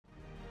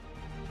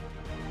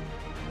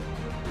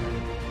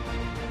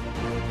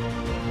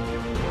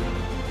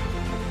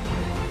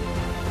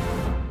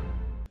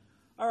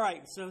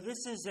right, so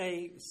this is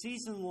a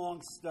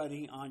season-long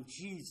study on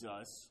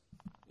Jesus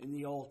in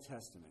the Old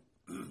Testament.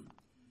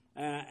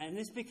 And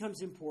this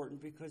becomes important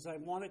because I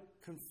want to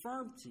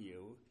confirm to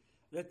you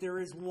that there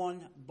is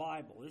one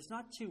Bible. There's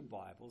not two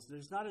Bibles.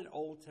 There's not an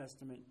Old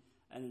Testament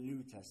and a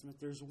New Testament.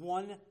 There's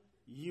one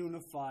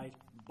unified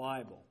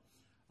Bible.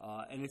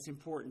 And it's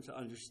important to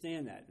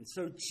understand that. And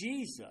so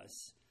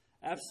Jesus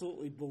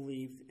absolutely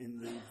believed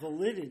in the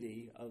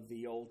validity of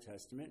the Old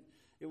Testament.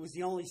 It was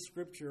the only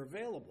scripture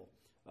available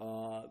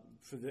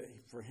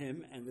for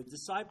him and the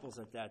disciples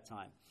at that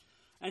time.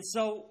 And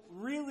so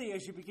really,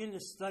 as you begin to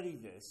study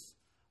this,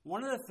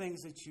 one of the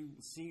things that you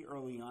see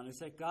early on is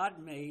that God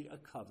made a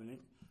covenant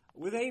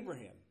with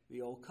Abraham,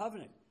 the Old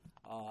Covenant,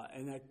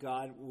 and that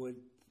God would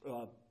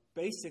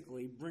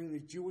basically bring the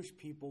Jewish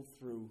people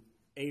through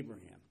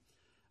Abraham.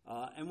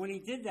 And when he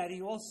did that,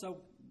 he also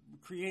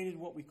created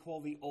what we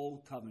call the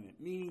Old Covenant,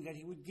 meaning that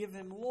he would give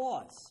him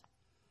laws,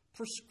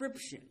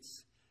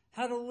 prescriptions,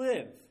 how to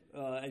live.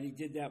 And he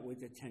did that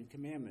with the Ten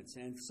Commandments.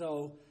 And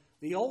so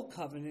the Old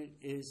Covenant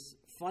is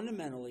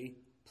fundamentally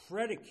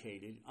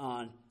predicated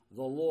on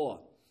the law.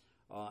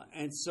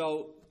 And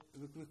so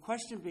the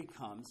question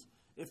becomes,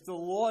 if the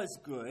law is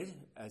good,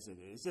 as it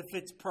is, if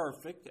it's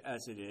perfect,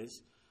 as it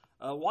is,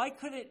 why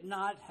could it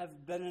not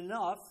have been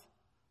enough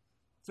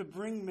to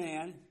bring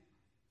man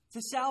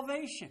to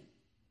salvation?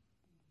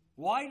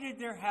 Why did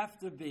there have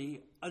to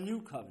be a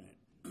new covenant?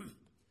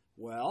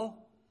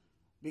 Well,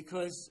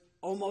 because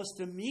almost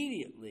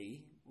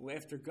immediately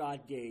after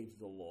God gave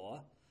the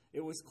law,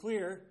 it was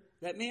clear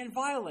that man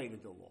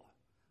violated the law.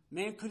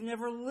 Man could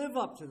never live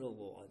up to the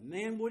law.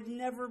 Man would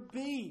never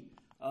be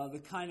the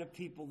kind of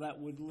people that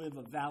would live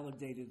a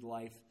validated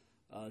life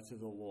to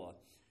the law.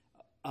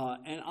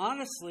 And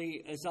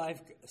honestly, as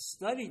I've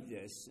studied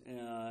this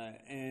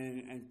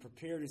and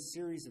prepared a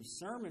series of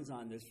sermons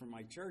on this for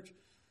my church,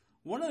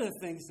 one of the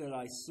things that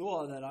I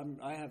saw that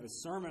I have a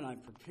sermon I'm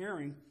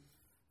preparing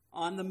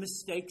on the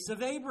mistakes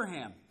of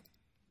Abraham.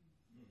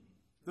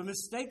 The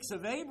mistakes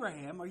of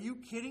Abraham? Are you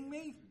kidding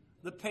me?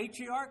 The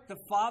patriarch, the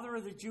father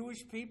of the Jewish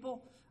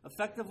people,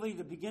 effectively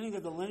the beginning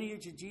of the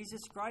lineage of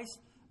Jesus Christ.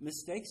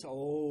 Mistakes?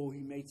 Oh,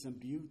 he made some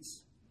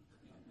buttes.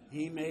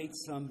 He made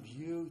some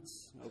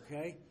buttes,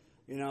 okay?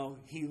 You know,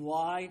 he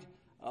lied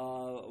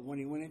when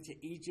he went into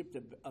Egypt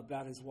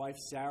about his wife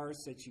Sarah,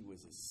 said she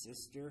was his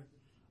sister.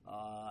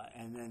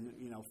 And then,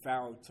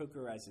 Pharaoh took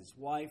her as his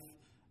wife.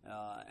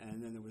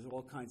 And then there was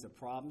all kinds of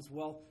problems.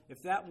 Well,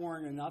 if that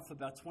weren't enough,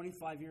 about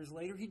 25 years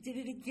later, he did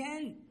it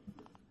again.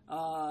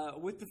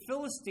 With the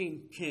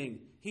Philistine king,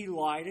 he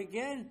lied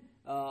again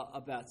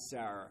about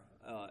Sarah.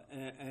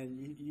 And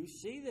you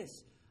see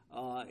this.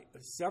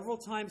 Several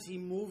times he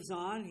moves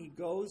on. He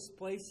goes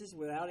places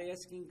without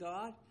asking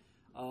God.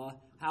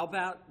 How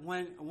about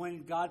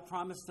when God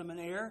promised him an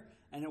heir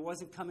and it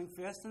wasn't coming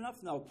fast enough?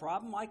 No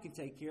problem. I can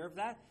take care of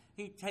that.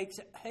 He takes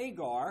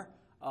Hagar,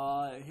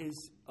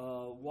 his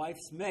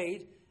wife's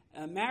maid,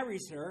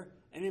 marries her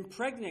and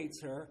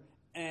impregnates her,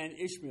 and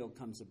Ishmael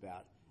comes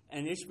about.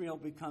 And Ishmael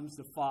becomes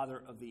the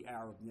father of the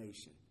Arab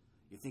nation.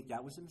 You think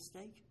that was a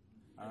mistake?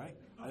 All right?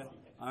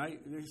 All right?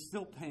 They're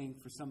still paying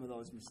for some of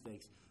those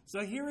mistakes.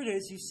 So here it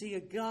is. You see a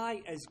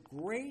guy as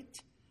great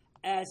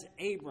as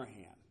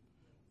Abraham,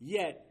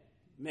 yet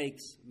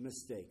makes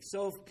mistakes.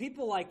 So if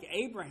people like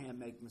Abraham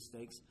make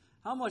mistakes,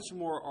 how much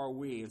more are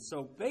we? And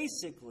so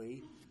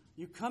basically,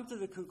 you come to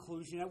the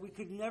conclusion that we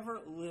could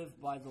never live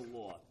by the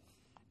law.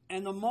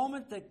 And the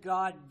moment that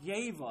God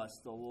gave us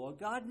the law,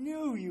 God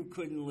knew you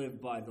couldn't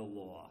live by the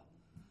law.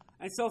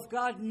 And so if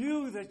God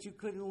knew that you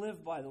couldn't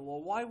live by the law,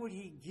 why would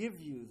he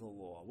give you the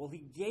law? Well,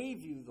 he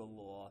gave you the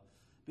law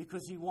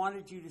because he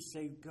wanted you to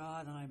say,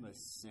 God, I'm a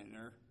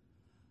sinner.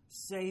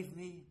 Save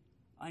me.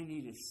 I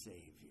need a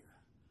Savior.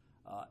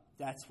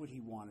 That's what he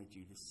wanted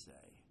you to say.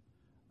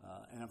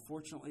 And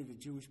unfortunately, the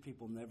Jewish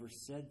people never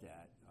said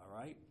that, all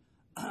right?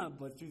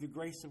 But through the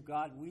grace of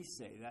God, we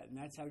say that, and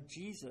that's how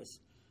Jesus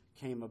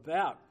came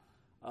about.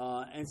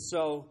 And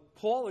so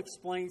Paul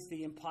explains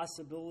the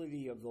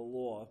impossibility of the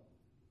law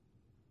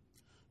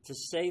to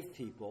save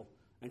people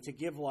and to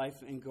give life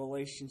in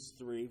Galatians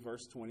 3,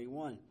 verse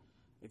 21.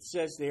 It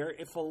says there,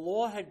 if a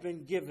law had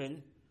been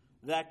given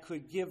that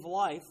could give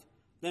life,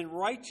 then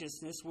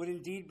righteousness would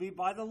indeed be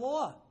by the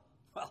law.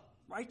 Well,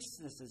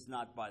 righteousness is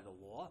not by the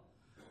law.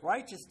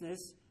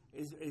 Righteousness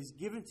is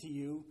given to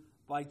you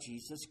by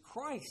Jesus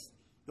Christ.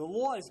 The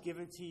law is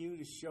given to you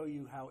to show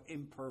you how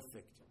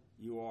imperfect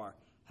you are,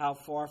 how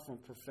far from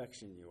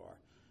perfection you are.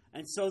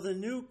 And so the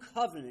new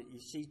covenant, you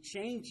see,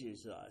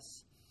 changes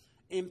us,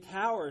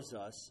 empowers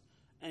us,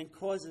 and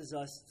causes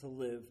us to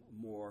live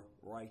more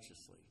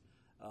righteously.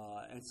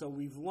 And so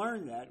we've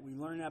learned that. We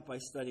learned that by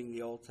studying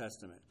the Old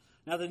Testament.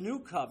 Now, the new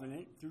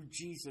covenant, through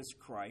Jesus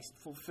Christ,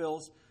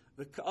 fulfills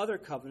the other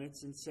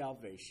covenants in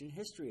salvation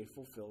history. It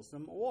fulfills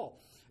them all.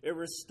 It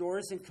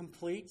restores and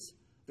completes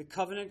the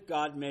covenant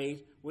God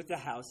made with the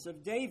house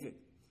of David,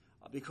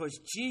 because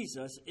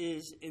Jesus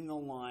is in the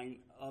line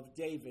of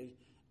David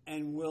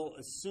and will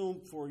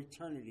assume for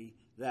eternity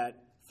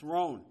that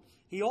throne.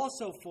 He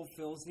also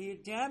fulfills the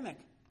Adamic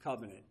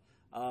covenant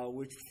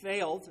which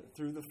failed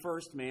through the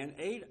first man,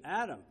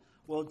 Adam.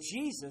 Well,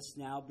 Jesus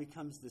now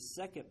becomes the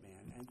second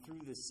man, and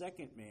through the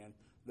second man,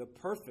 the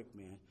perfect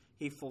man,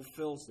 he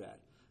fulfills that.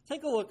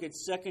 Take a look at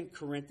 2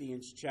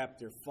 Corinthians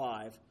chapter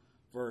 5,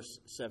 verse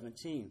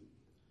 17.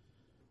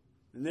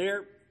 And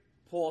there,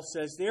 Paul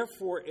says,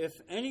 "Therefore, if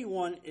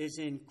anyone is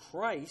in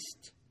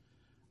Christ,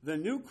 the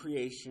new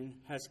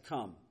creation has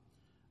come.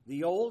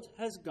 The old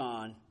has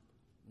gone,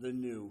 the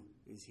new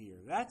is here."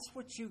 That's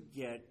what you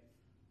get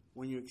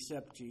when you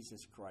accept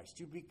Jesus Christ.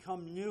 You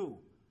become new,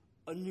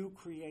 a new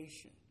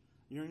creation.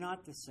 You're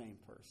not the same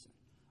person.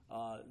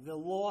 The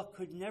law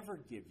could never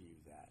give you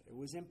that. It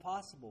was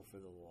impossible for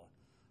the law.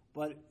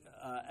 But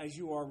as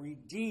you are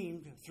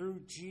redeemed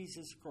through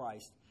Jesus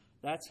Christ,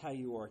 that's how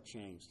you are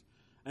changed.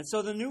 And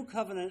so the new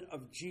covenant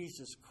of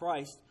Jesus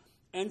Christ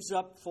ends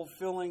up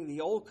fulfilling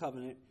the old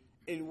covenant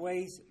in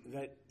ways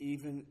that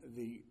even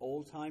the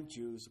old-time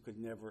Jews could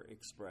never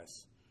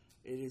express.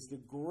 It is the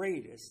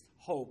greatest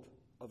hope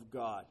of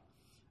God,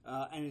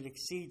 and it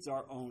exceeds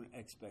our own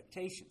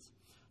expectations.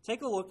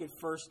 Take a look at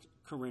 1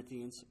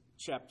 Corinthians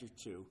chapter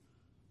 2,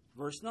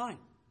 verse 9.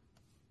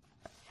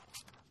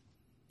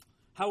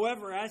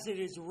 "However, as it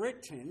is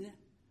written,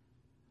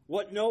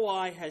 what no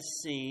eye has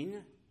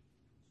seen,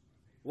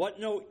 what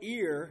no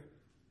ear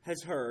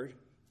has heard,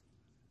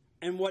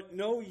 and what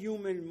no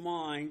human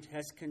mind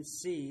has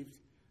conceived,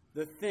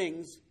 the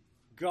things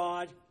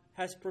God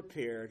has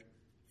prepared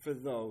for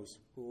those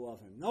who love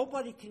him."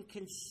 Nobody can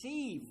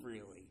conceive,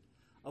 really,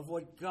 of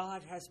what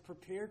God has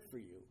prepared for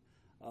you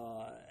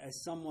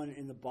as someone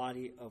in the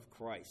body of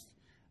Christ.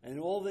 And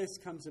all this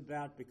comes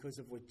about because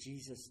of what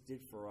Jesus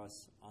did for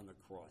us on the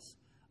cross,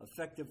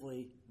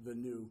 effectively the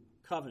new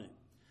covenant.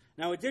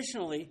 Now,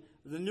 additionally,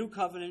 the new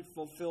covenant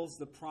fulfills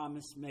the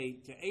promise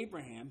made to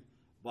Abraham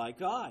by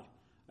God,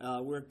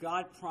 where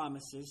God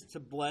promises to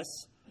bless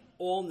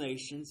all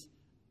nations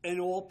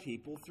and all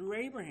people through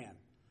Abraham.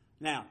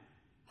 Now,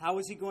 how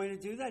was he going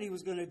to do that? He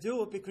was going to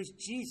do it because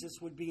Jesus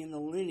would be in the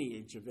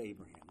lineage of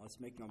Abraham. Let's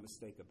make no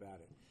mistake about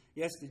it.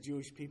 Yes, the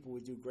Jewish people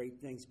would do great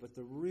things, but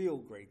the real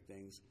great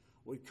things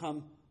would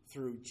come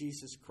through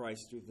Jesus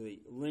Christ, through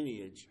the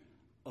lineage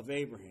of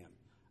Abraham.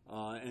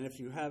 And if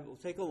you have, we'll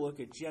take a look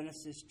at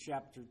Genesis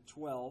chapter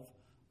 12,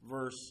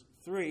 verse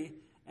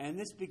 3, and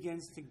this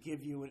begins to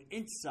give you an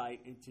insight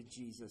into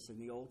Jesus in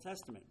the Old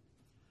Testament.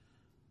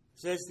 It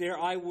says there,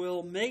 "I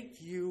will make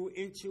you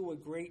into a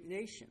great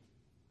nation,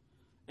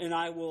 and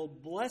I will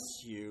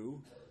bless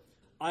you.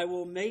 I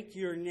will make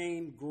your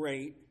name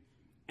great,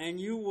 and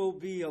you will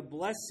be a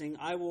blessing.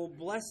 I will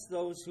bless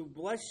those who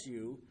bless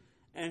you,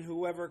 and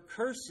whoever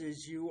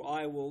curses you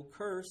I will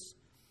curse,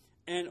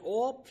 and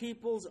all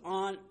peoples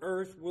on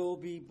earth will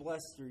be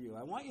blessed through you."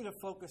 I want you to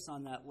focus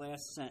on that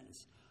last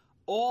sentence.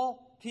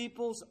 All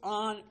peoples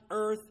on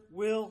earth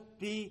will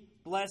be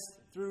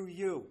blessed through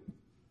you.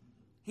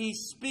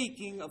 He's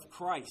speaking of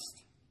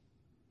Christ.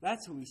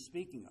 That's who he's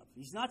speaking of.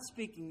 He's not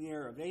speaking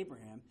there of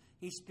Abraham.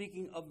 He's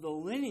speaking of the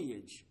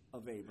lineage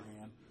of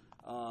Abraham,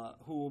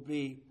 who will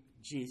be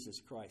Jesus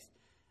Christ.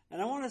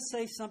 And I want to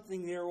say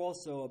something there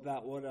also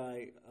about what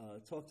I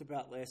talked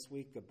about last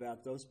week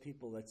about those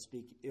people that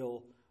speak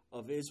ill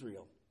of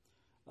Israel.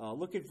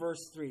 Look at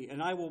verse 3.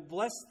 "And I will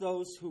bless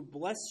those who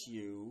bless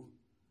you,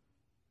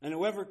 and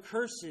whoever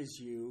curses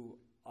you,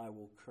 I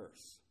will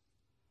curse."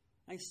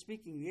 I'm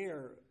speaking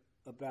there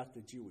about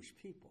the Jewish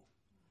people.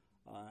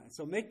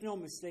 So make no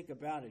mistake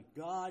about it.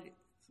 God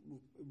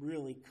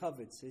really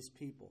covets his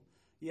people.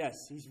 Yes,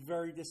 he's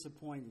very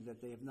disappointed that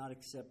they have not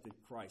accepted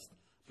Christ.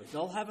 But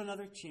they'll have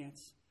another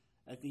chance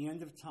at the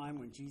end of time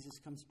when Jesus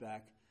comes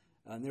back.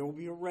 And there will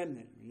be a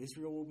remnant, and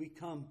Israel will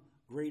become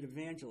great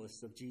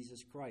evangelists of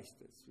Jesus Christ.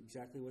 That's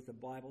exactly what the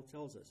Bible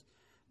tells us.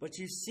 But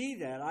you see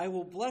that. "I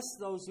will bless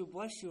those who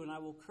bless you, and I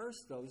will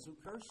curse those who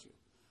curse you."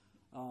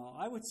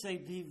 I would say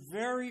be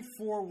very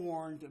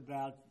forewarned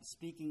about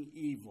speaking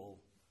evil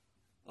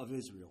of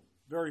Israel.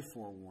 Very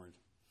forewarned.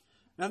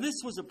 Now, this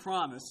was a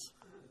promise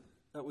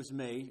that was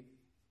made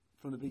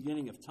from the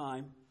beginning of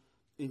time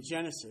in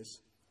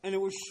Genesis, and it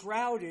was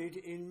shrouded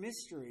in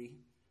mystery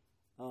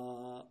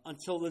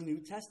until the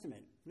New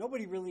Testament.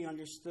 Nobody really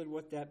understood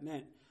what that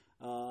meant.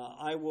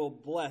 "I will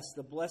bless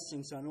the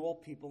blessings on all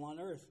people on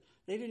earth."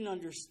 They didn't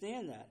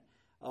understand that.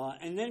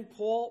 And then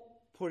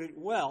Paul put it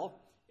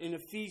well in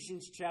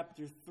Ephesians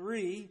chapter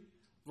 3,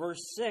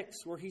 verse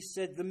 6, where he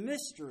said the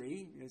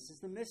mystery, this is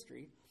the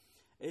mystery,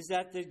 is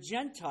that the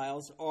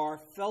Gentiles are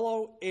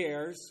fellow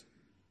heirs,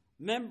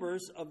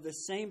 members of the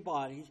same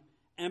body,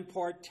 and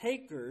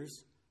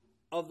partakers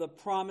of the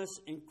promise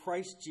in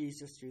Christ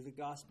Jesus through the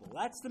gospel.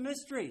 That's the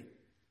mystery.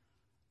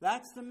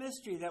 That's the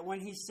mystery, that when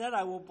he said,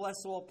 "I will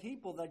bless all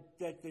people,"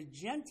 that the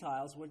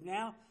Gentiles would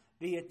now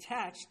be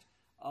attached,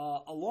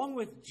 along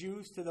with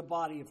Jews, to the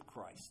body of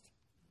Christ.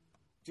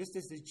 Just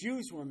as the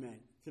Jews were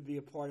meant to be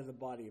a part of the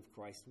body of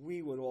Christ,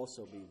 we would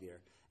also be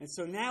there. And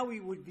so now we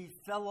would be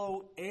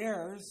fellow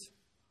heirs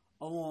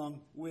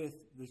along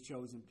with the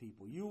chosen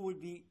people. You would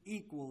be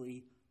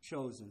equally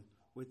chosen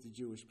with the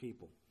Jewish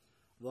people.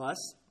 Thus,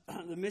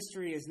 the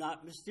mystery is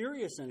not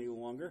mysterious any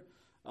longer,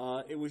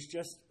 It was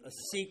just a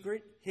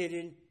secret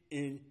hidden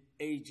in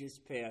ages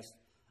past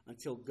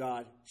until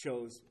God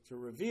chose to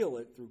reveal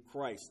it through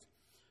Christ.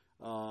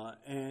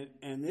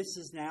 And this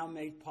is now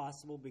made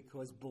possible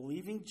because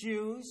believing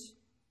Jews,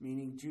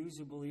 meaning Jews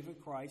who believe in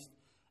Christ,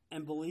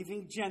 and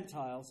believing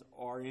Gentiles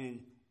are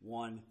in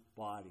one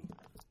body,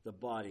 the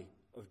body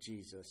of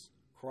Jesus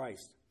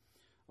Christ.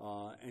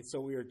 And so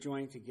we are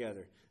joined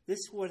together. This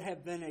would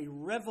have been a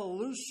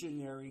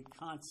revolutionary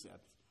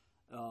concept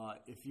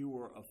if you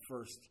were a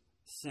first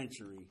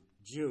century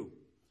Jew.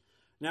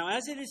 Now,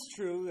 as it is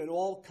true that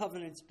all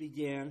covenants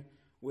began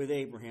with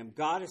Abraham,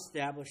 God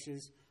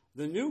establishes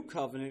the new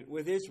covenant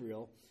with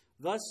Israel,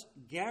 thus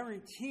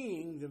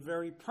guaranteeing the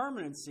very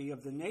permanency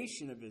of the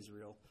nation of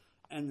Israel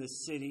and the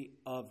city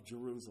of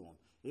Jerusalem.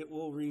 It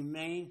will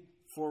remain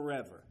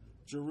forever.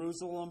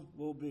 Jerusalem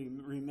will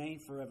remain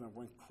forever.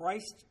 When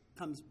Christ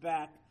comes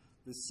back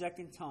the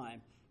second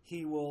time,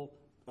 he will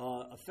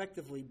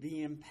effectively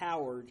be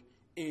empowered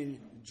in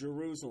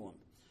Jerusalem.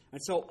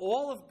 And so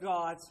all of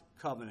God's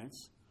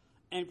covenants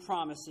and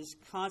promises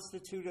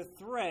constitute a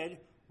thread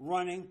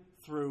running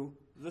through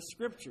the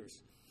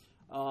Scriptures.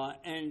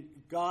 And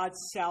God's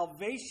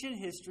salvation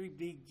history,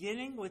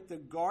 beginning with the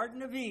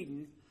Garden of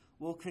Eden,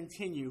 will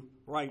continue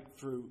right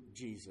through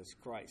Jesus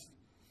Christ.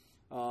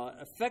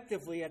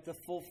 Effectively, at the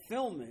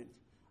fulfillment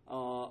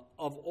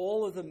of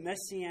all of the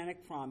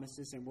messianic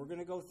promises, and we're going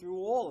to go through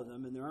all of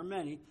them, and there are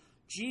many,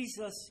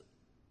 Jesus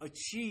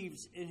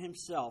achieves in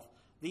himself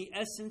the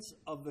essence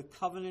of the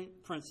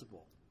covenant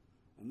principle.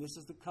 And this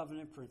is the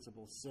covenant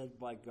principle said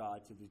by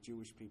God to the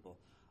Jewish people.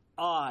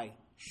 I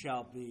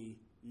shall be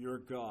your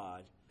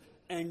God,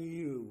 and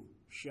you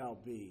shall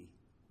be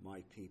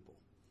my people.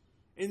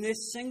 In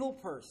this single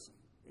person,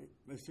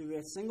 through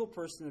that single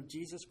person of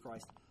Jesus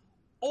Christ,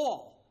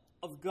 all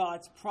of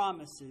God's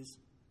promises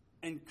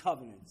and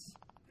covenants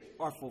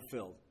are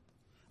fulfilled.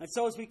 And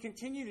so as we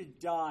continue to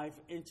dive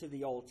into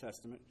the Old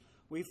Testament,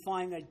 we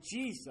find that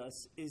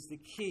Jesus is the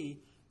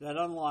key that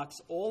unlocks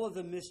all of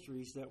the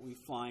mysteries that we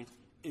find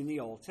in the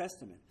Old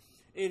Testament.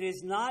 It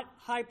is not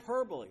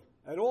hyperbole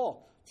at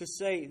all to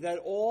say that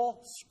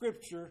all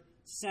Scripture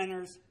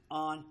centers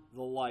on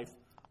the life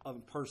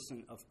and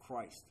person of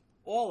Christ.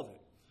 All of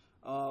it.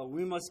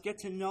 We must get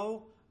to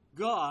know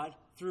God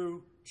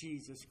through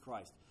Jesus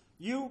Christ.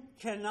 You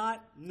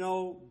cannot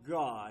know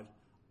God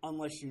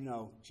unless you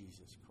know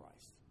Jesus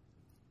Christ.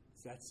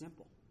 It's that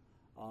simple.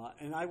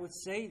 And I would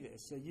say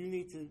this, that you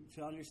need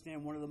to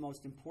understand one of the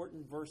most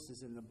important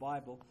verses in the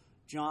Bible,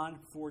 John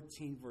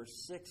 14,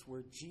 verse 6,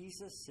 where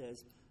Jesus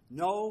says,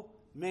 no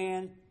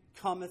man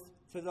cometh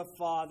to the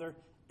Father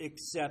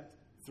except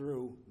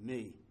through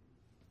me.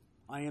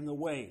 I am the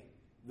way,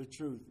 the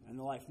truth, and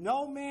the life.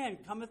 No man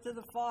cometh to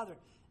the Father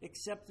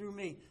except through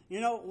me.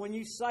 You know, when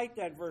you cite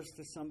that verse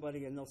to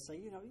somebody and they'll say,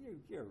 you know,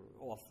 you're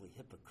awfully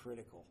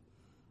hypocritical.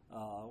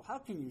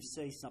 How can you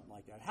say something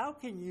like that? How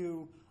can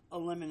you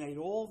eliminate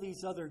all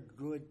these other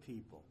good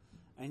people?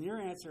 And your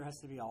answer has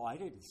to be, oh, I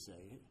didn't say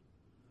it.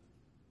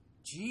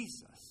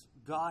 Jesus,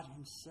 God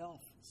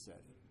himself, said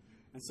it.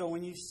 And so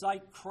when you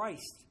cite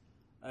Christ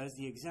as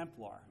the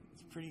exemplar,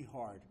 it's pretty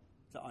hard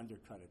to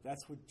undercut it.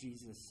 That's what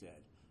Jesus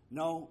said.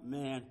 No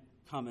man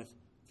cometh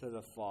to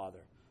the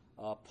Father.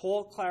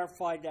 Paul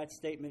clarified that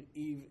statement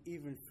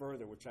even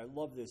further, which I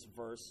love this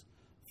verse.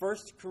 1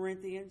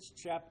 Corinthians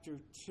chapter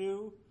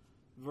 2,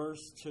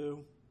 verse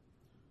 2.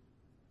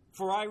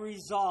 For I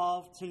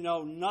resolved to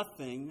know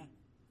nothing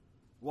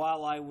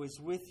while I was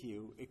with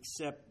you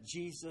except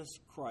Jesus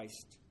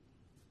Christ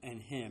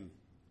and him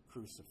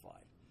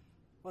crucified.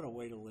 What a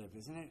way to live,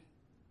 isn't it?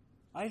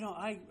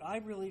 I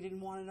really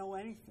didn't want to know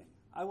anything.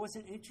 I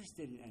wasn't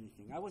interested in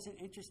anything. I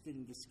wasn't interested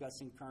in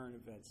discussing current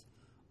events.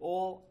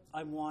 All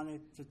I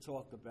wanted to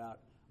talk about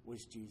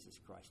was Jesus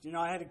Christ. You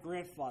know, I had a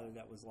grandfather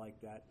that was like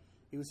that.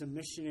 He was a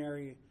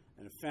missionary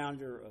and a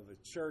founder of a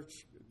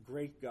church, a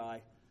great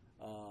guy,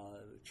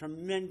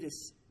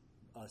 tremendous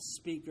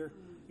speaker.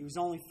 He was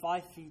only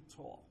 5 feet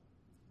tall.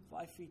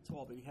 5 feet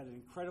tall, but he had an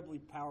incredibly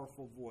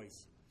powerful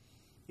voice.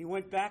 He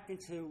went back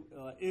into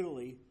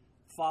Italy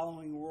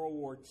following World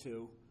War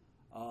II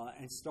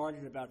and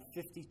started about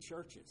 50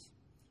 churches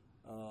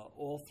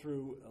all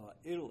through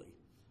Italy.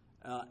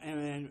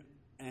 And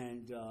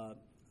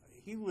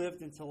he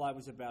lived until I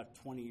was about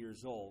 20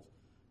 years old.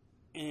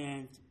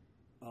 And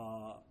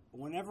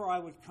whenever I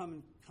would come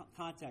in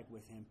contact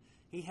with him,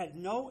 he had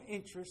no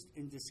interest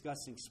in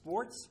discussing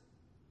sports,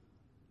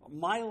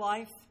 my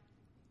life,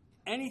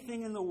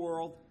 anything in the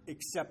world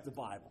except the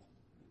Bible.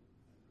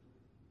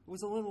 It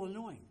was a little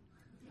annoying.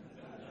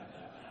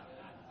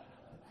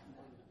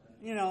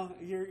 You know,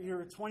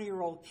 you're a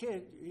 20-year-old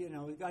kid, you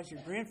know, the guy's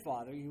your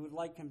grandfather, you would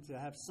like him to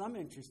have some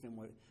interest in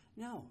what...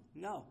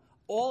 No.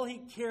 All he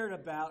cared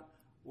about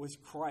was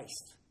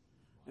Christ.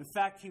 In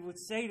fact, he would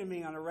say to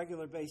me on a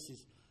regular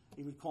basis,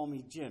 he would call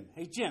me Jim.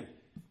 Hey, Jim,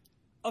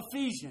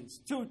 Ephesians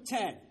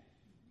 2:10.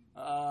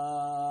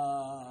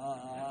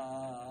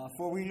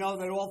 For we know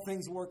that all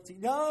things work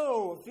together.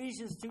 No,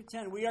 Ephesians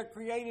 2:10. We are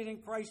created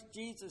in Christ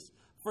Jesus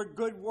for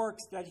good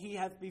works that he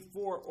hath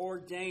before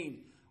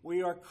ordained,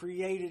 We are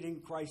created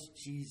in Christ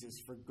Jesus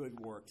for good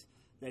works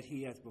that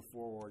he hath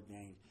before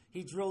ordained.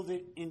 He drilled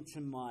it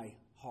into my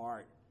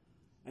heart.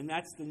 And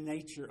that's the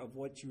nature of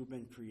what you've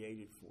been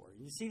created for.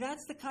 You see,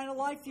 that's the kind of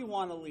life you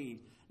want to lead.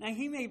 Now,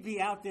 he may be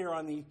out there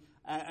on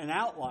an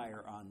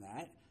outlier on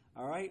that,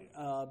 all right?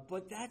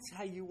 But that's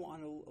how you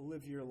want to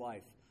live your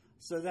life.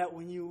 So that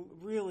when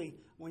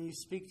you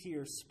speak to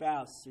your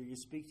spouse or you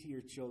speak to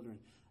your children,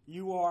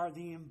 you are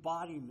the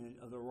embodiment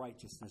of the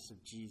righteousness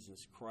of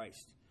Jesus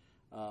Christ.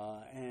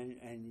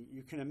 And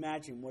you can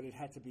imagine what it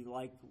had to be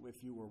like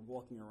if you were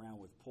walking around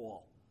with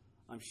Paul.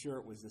 I'm sure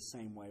it was the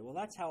same way. Well,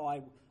 that's how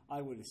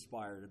I would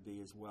aspire to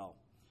be as well.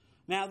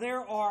 Now,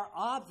 there are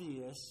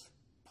obvious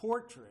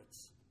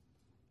portraits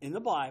in the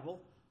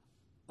Bible,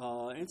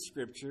 in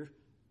Scripture,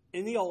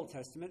 in the Old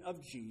Testament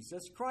of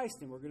Jesus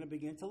Christ, and we're going to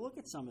begin to look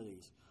at some of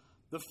these.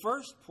 The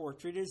first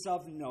portrait is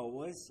of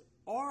Noah's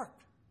Ark.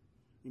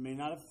 You may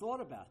not have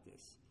thought about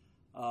this,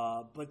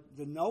 but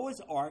the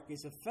Noah's Ark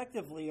is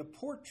effectively a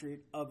portrait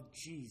of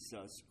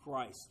Jesus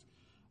Christ.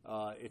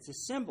 It's a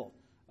symbol.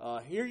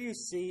 Here you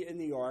see in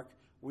the ark,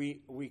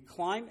 we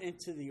climb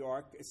into the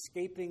ark,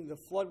 escaping the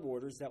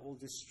floodwaters that will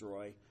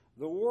destroy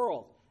the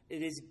world.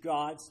 It is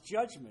God's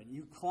judgment.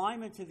 You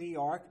climb into the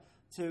ark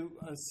to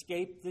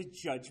escape the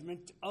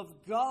judgment of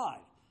God.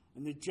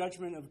 And the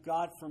judgment of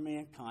God for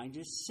mankind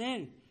is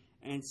sin,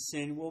 and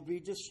sin will be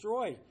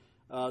destroyed.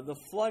 The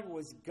flood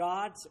was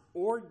God's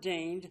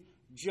ordained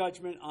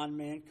judgment on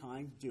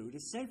mankind due to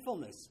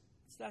sinfulness.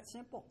 It's that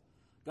simple.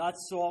 God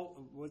saw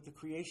what the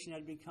creation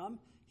had become.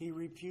 He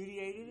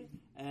repudiated it,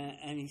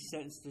 and he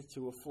sentenced it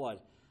to a flood.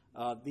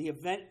 The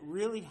event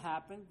really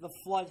happened. The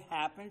flood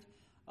happened.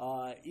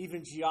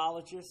 Even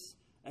geologists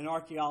and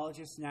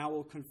archaeologists now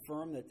will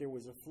confirm that there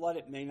was a flood.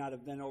 It may not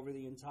have been over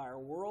the entire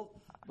world,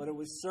 but it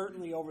was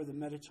certainly over the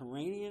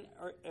Mediterranean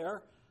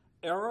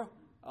era,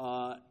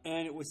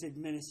 and it was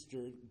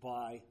administered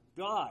by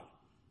God.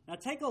 Now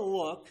take a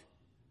look,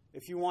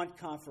 if you want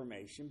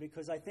confirmation,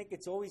 because I think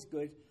it's always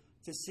good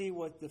to see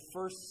what the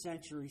first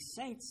century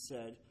saints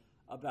said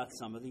about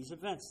some of these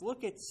events.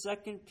 Look at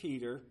 2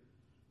 Peter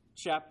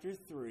chapter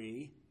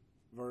 3,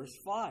 verse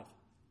 5.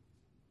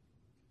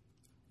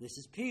 This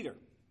is Peter.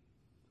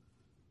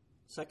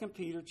 2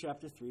 Peter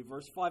chapter 3,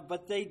 verse 5.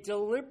 But they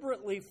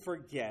deliberately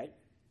forget,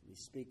 he's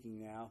speaking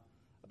now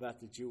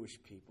about the Jewish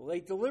people, they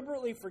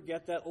deliberately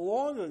forget that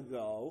long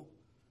ago,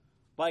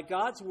 by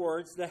God's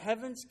words, the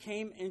heavens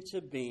came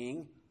into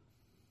being,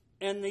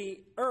 and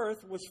the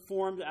earth was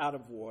formed out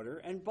of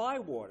water and by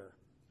water.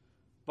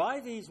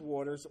 By these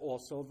waters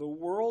also the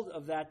world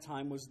of that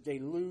time was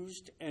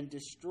deluged and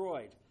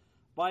destroyed.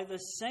 By the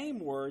same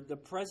word, the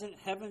present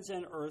heavens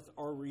and earth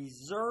are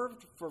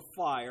reserved for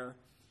fire,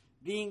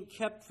 being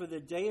kept for the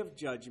day of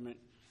judgment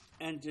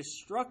and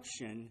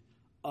destruction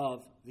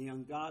of the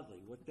ungodly.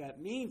 What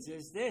that means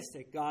is this,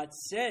 that God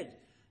said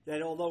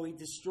that although he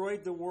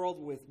destroyed the world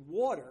with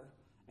water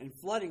and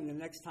flooding, the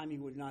next time he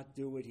would not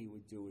do it, he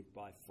would do it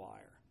by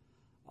fire.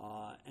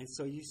 And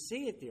so you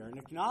see it there, an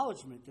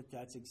acknowledgement that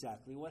that's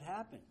exactly what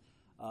happened,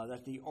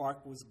 that the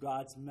ark was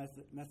God's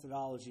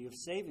methodology of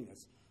saving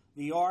us.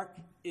 The ark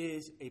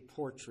is a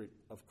portrait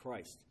of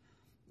Christ.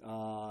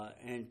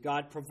 And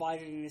God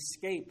provided an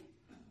escape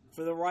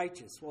for the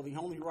righteous. Well, the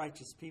only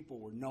righteous people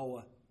were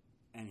Noah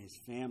and his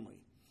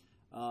family.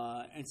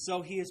 And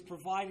so he has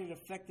provided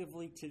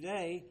effectively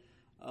today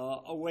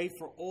a way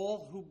for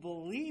all who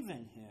believe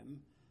in him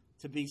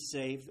to be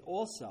saved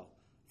also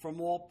from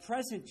all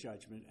present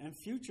judgment and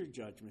future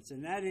judgments,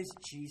 and that is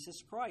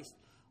Jesus Christ.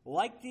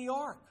 Like the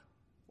ark,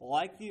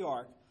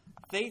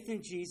 faith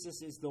in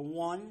Jesus is the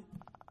one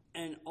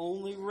and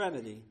only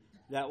remedy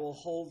that will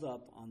hold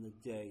up on the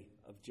day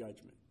of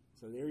judgment.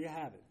 So there you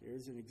have it.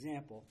 There's an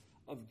example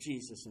of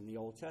Jesus in the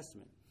Old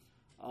Testament.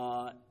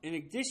 In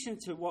addition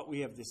to what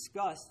we have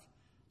discussed,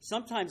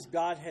 sometimes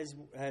God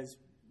has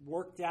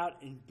worked out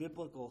in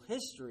biblical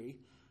history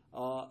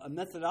a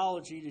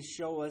methodology to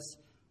show us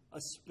a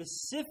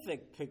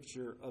specific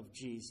picture of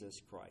Jesus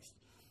Christ.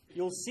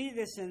 You'll see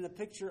this in the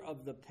picture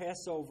of the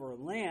Passover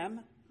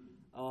lamb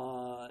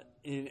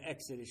in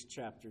Exodus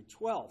chapter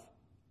 12.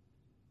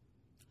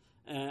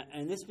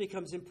 And this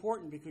becomes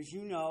important because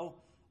you know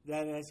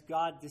that as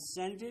God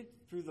descended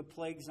through the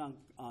plagues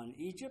on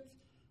Egypt,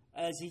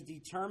 as he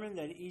determined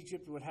that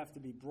Egypt would have to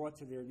be brought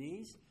to their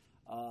knees,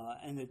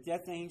 and the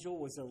death angel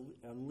was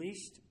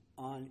unleashed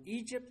on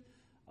Egypt,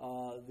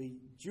 the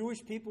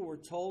Jewish people were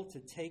told to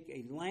take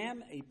a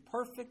lamb, a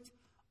perfect,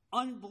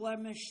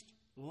 unblemished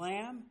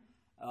lamb,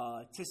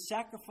 to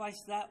sacrifice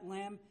that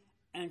lamb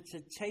and to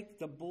take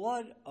the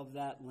blood of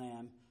that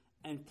lamb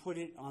and put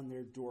it on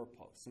their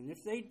doorposts. And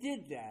if they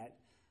did that,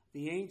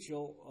 the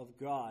angel of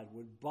God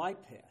would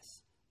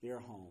bypass their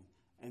home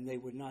and they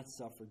would not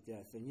suffer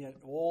death. And yet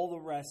all the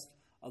rest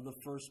of the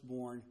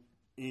firstborn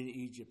in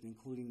Egypt,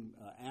 including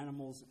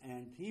animals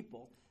and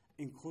people,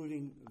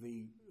 including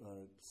the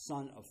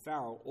son of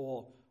Pharaoh,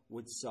 all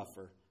would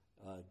suffer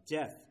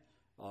death.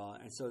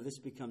 And so this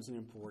becomes an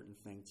important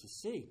thing to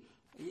see.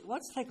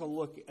 Let's take a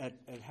look at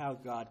how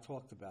God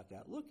talked about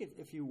that. Look at,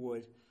 if you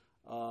would,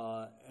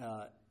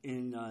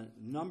 in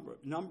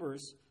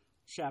Numbers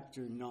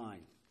chapter 9.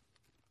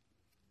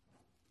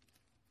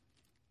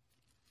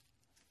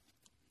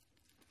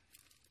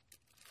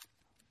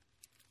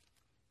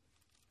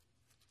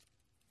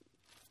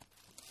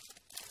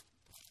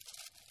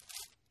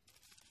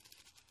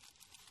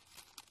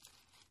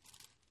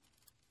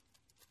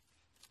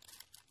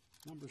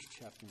 Numbers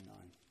chapter 9.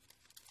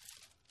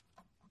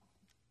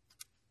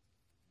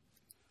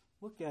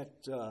 Look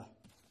at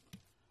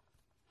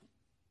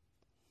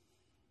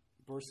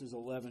verses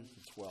 11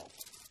 to 12.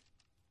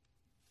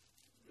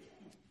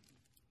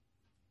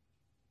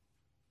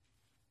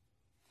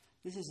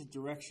 This is a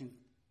direction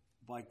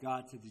by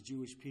God to the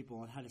Jewish people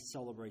on how to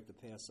celebrate the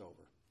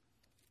Passover.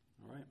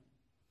 All right?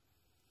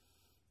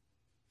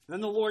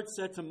 Then the Lord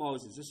said to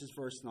Moses, this is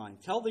verse 9,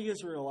 "Tell the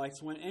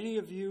Israelites, when any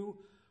of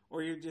you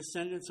or your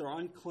descendants are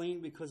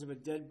unclean because of a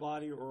dead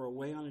body or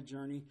away on a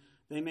journey,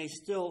 they may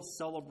still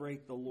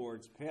celebrate the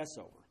Lord's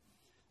Passover.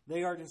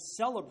 They are to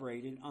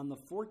celebrate it on the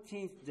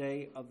 14th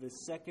day of the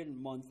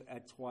second month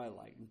at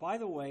twilight." And by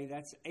the way,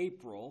 that's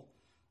April,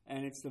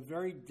 and it's the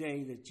very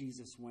day that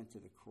Jesus went to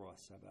the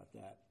cross. How about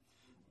that?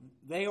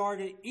 "They are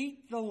to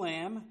eat the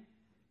lamb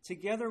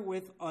together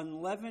with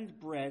unleavened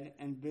bread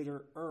and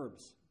bitter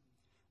herbs.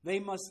 They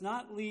must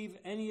not leave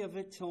any of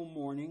it till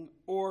morning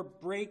or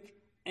break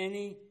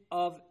any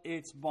of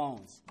its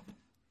bones."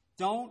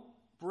 Don't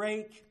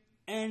break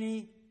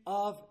any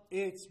of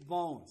its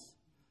bones.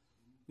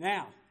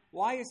 Now,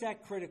 why is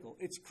that critical?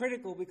 It's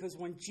critical because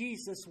when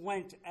Jesus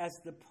went as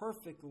the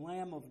perfect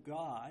Lamb of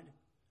God,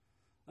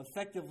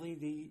 effectively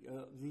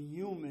the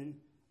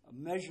human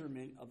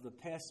measurement of the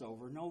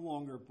Passover, no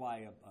longer by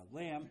a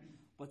lamb,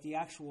 but the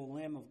actual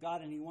Lamb of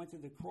God, and he went to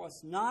the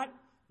cross, not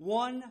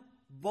one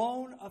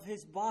bone of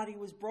his body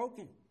was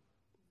broken.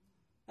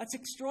 That's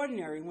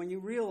extraordinary when you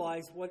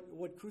realize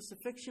what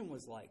crucifixion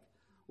was like.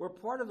 Where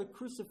part of the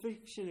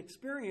crucifixion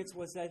experience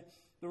was that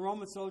the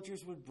Roman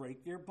soldiers would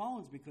break their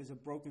bones because a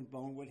broken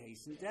bone would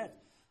hasten death.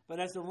 But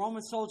as the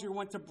Roman soldier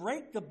went to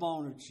break the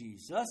bone of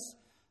Jesus,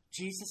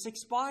 Jesus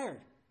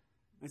expired.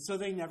 And so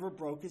they never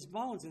broke his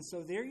bones. And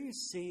so there you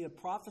see a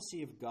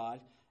prophecy of God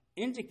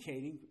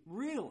indicating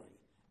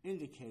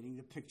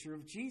the picture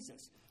of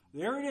Jesus.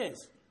 There it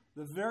is,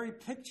 the very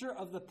picture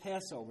of the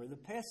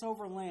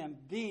Passover lamb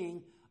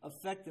being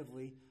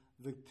effectively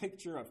the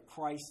picture of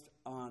Christ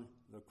on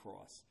the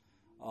cross.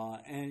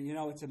 And, you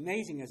know, it's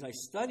amazing as I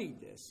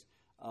studied this,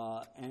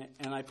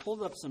 and I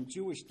pulled up some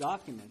Jewish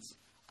documents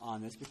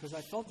on this because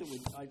I felt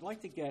I'd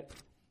like to get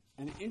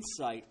an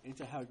insight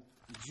into how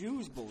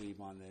Jews believe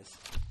on this.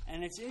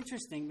 And it's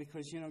interesting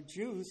because, you know,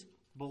 Jews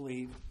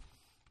believe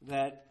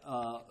that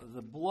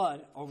the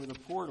blood over the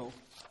portal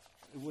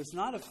was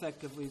not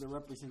effectively the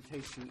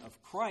representation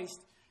of Christ,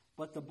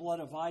 but the blood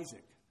of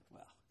Isaac.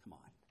 Well, come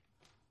on.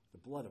 The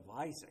blood of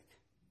Isaac.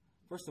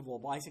 First of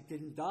all, Isaac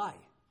didn't die.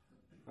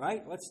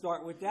 Right? Let's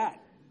start with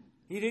that.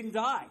 He didn't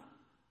die.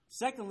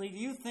 Secondly, do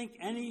you think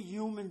any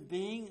human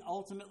being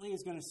ultimately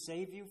is going to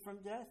save you from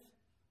death?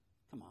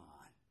 Come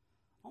on.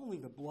 Only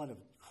the blood of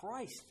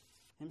Christ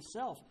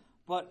himself.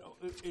 But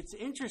it's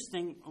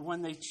interesting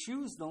when they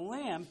choose the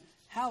lamb,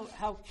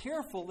 how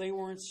careful they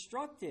were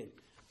instructed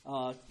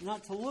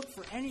not to look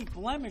for any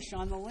blemish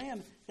on the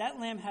lamb. That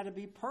lamb had to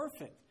be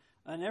perfect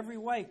in every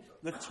way.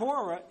 The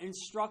Torah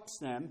instructs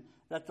them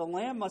that the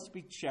lamb must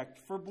be checked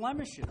for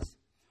blemishes.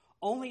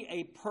 Only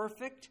a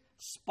perfect,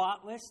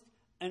 spotless,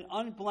 and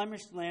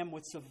unblemished lamb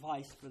would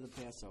suffice for the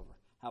Passover.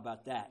 How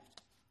about that?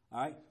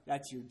 All right?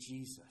 That's your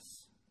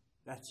Jesus.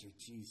 That's your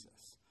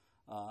Jesus.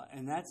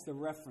 And that's the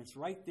reference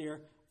right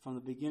there from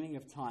the beginning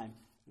of time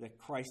that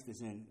Christ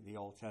is in the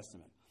Old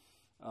Testament.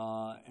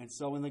 And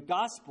so in the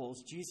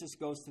Gospels, Jesus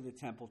goes to the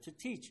temple to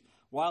teach.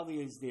 While he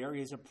is there,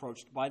 he is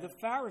approached by the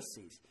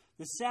Pharisees,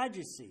 the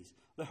Sadducees,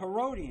 the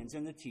Herodians,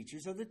 and the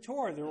teachers of the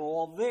Torah. They're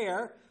all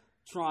there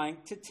trying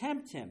to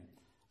tempt him.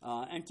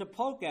 And to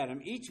poke at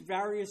him. Each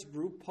various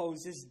group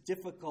poses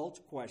difficult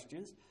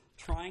questions,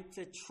 trying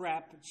to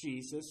trap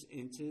Jesus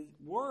into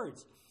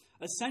words.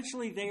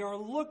 Essentially, they are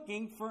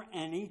looking for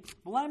any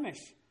blemish,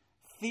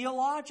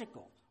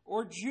 theological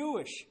or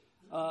Jewish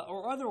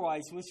or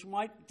otherwise, which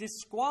might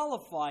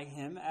disqualify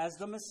him as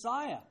the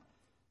Messiah.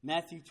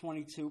 Matthew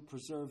 22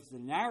 preserves the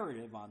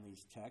narrative on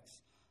these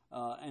texts,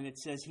 and it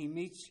says he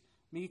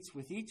meets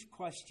with each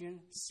question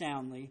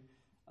soundly,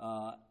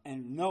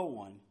 and no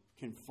one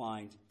can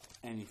find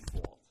any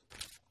fault.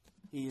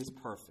 He is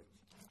perfect.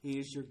 He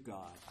is your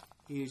God.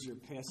 He is your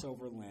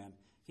Passover lamb.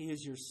 He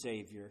is your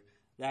Savior.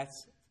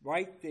 That's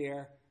right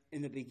there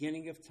in the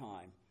beginning of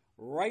time,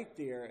 right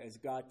there as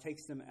God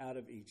takes them out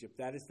of Egypt.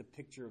 That is the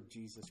picture of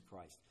Jesus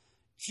Christ.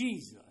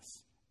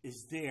 Jesus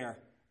is there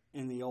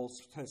in the Old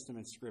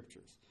Testament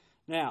scriptures.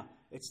 Now,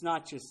 it's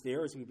not just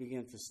there as we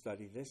begin to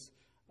study this.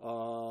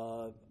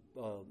 Look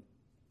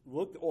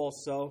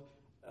also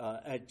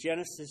at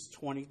Genesis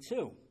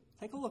 22.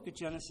 Take a look at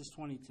Genesis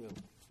 22.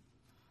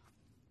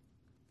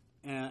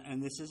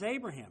 And this is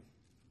Abraham.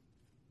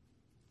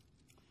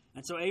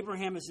 And so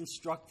Abraham is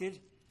instructed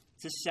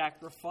to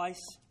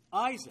sacrifice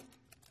Isaac.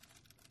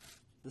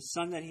 the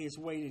son that he has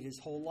waited his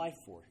whole life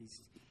for.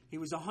 He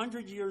was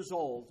 100 years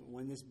old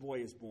when this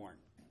boy is born.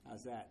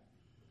 How's that?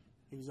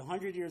 He was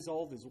 100 years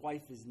old. His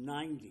wife is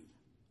 90.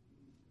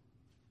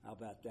 How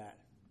about that?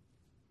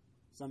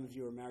 Some of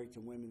you are married to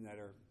women that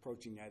are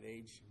approaching that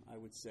age. I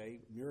would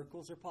say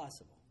miracles are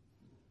possible.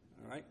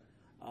 All right?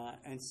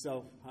 And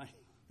so,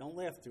 don't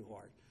laugh too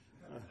hard.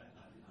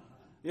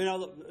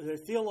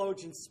 The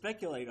theologians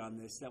speculate on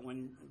this, that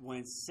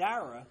when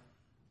Sarah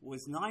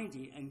was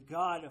 90 and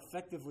God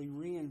effectively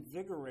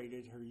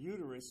reinvigorated her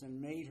uterus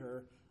and made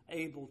her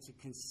able to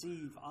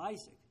conceive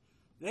Isaac,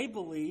 they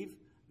believe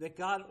that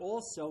God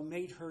also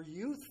made her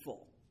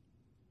youthful.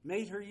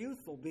 Made her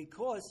youthful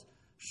because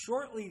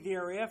shortly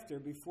thereafter,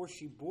 before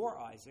she bore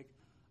Isaac,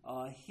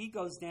 he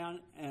goes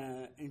down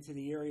into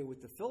the area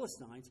with the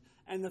Philistines,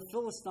 and the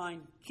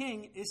Philistine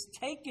king is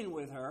taken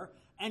with her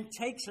and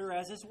takes her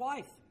as his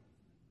wife.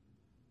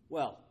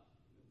 Well,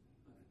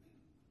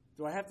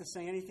 do I have to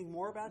say anything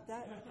more about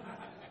that?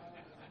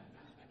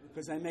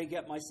 Because I may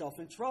get myself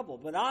in trouble.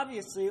 But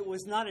obviously it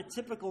was not a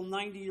typical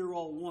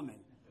 90-year-old woman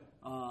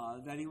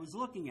that he was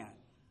looking at.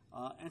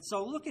 And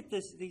so look at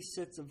these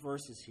sets of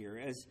verses here.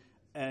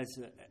 As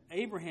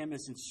Abraham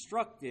is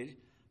instructed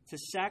to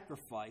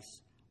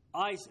sacrifice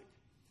Isaac.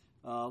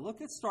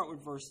 Let's start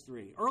with verse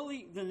 3.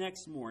 Early the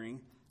next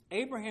morning,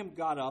 Abraham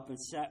got up and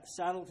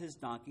saddled his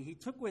donkey. He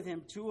took with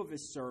him 2 of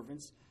his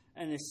servants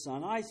and his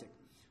son Isaac.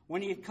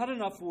 When he had cut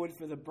enough wood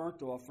for the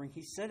burnt offering,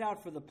 he set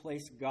out for the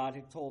place God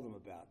had told him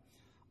about.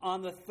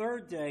 On the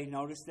 3rd day,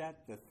 notice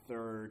that? The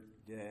 3rd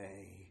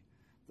day.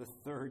 The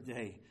 3rd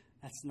day.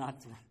 That's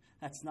not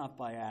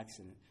by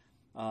accident.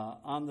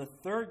 On the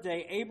 3rd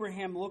day,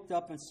 Abraham looked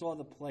up and saw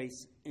the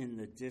place in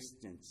the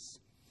distance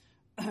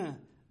that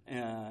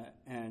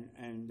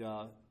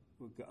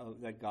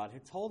God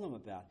had told him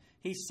about.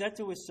 He said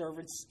to his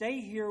servant, "Stay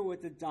here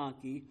with the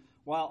donkey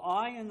while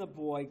I and the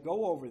boy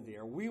go over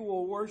there. We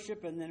will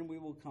worship and then we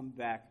will come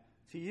back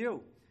to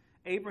you."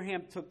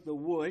 Abraham took the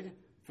wood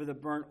for the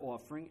burnt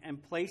offering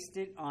and placed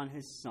it on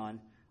his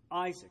son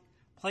Isaac.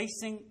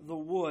 Placing the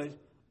wood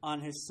on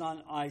his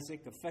son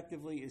Isaac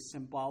effectively is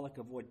symbolic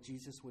of what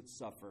Jesus would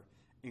suffer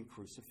in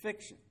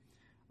crucifixion.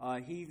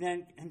 He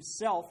then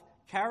himself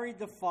carried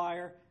the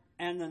fire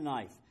and the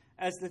knife.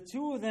 As the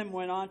 2 of them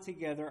went on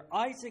together,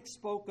 Isaac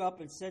spoke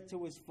up and said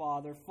to his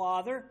father,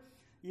 "Father."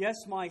 "Yes,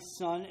 my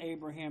son,"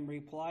 Abraham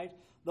replied.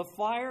 "The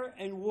fire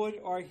and wood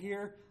are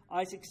here,"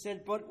 Isaac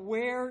said, "but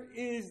where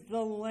is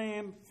the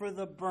lamb for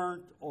the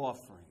burnt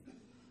offering?"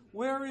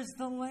 Where is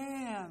the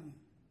lamb?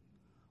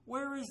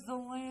 Where is the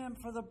lamb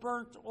for the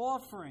burnt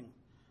offering?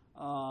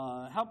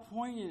 How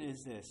poignant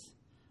is this?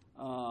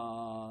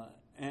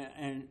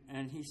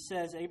 And he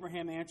says,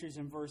 Abraham answers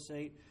in verse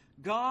 8,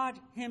 "God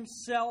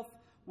himself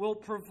will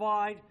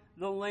provide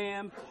the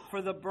lamb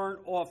for the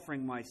burnt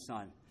offering, my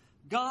son."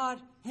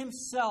 God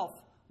himself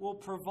will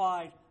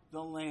provide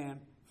the lamb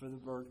for the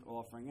burnt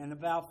offering. And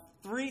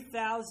about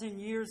 3,000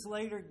 years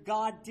later,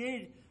 God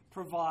did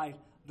provide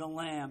the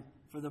lamb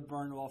for the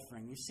burnt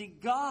offering. You see,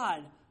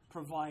 God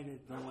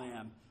provided the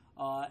lamb.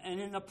 And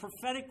in the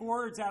prophetic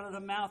words out of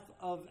the mouth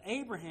of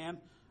Abraham,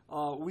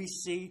 we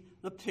see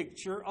the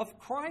picture of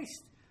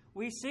Christ.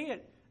 We see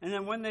it. And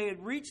then when they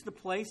had reached the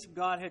place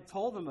God had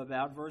told them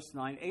about, verse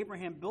 9,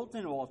 Abraham built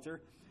an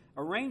altar,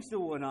 arranged the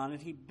wood on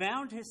it. He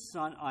bound his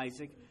son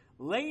Isaac,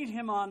 laid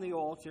him on the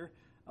altar.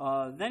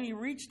 Then he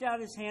reached out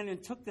his hand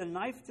and took the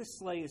knife to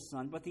slay his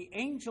son. But the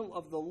angel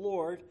of the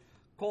Lord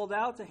called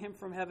out to him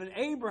from heaven,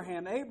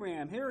 "Abraham,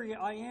 Abraham, here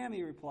I am,"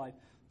 he replied.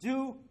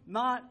 "Do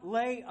not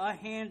lay a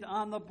hand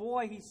on the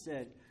boy," he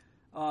said.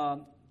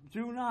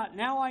 "Do not.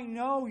 Now I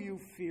know you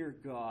fear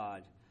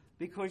God,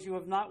 because you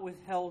have not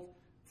withheld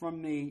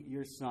from me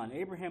your son."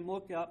 Abraham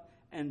looked up,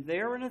 and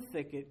there in a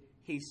thicket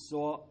he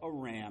saw a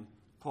ram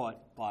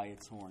caught by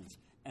its horns.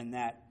 And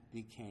that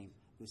became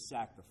the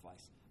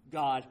sacrifice.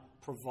 God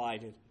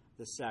provided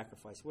the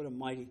sacrifice. What a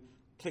mighty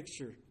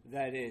picture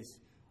that is,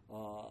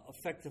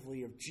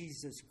 effectively, of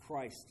Jesus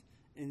Christ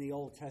in the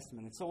Old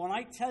Testament. And so when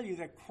I tell you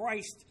that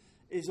Christ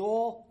is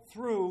all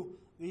through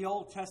the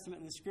Old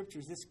Testament and the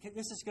Scriptures,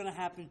 this is going to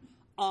happen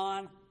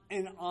on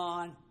and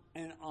on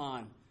and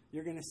on.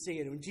 You're going to see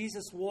it. When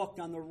Jesus walked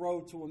on the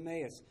road to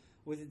Emmaus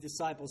with the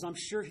disciples, I'm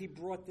sure he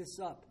brought this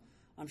up.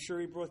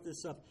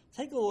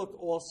 Take a look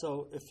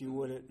also, if you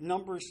would, at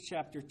Numbers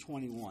chapter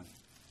 21.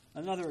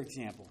 Another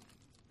example.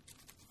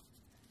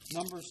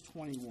 Numbers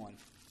 21.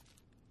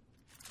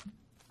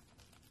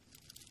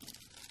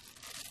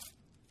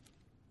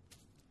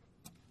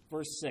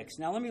 Verse 6.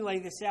 Now let me lay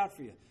this out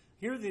for you.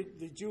 Here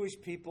the Jewish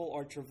people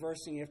are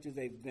traversing after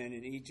they've been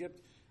in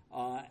Egypt,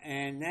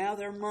 and now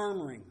they're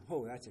murmuring.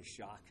 Oh, that's a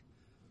shock.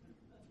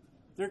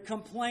 They're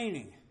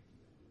complaining.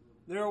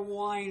 They're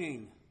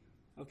whining.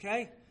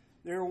 Okay?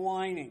 They're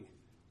whining.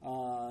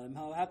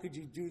 How could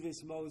you do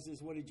this,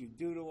 Moses? What did you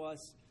do to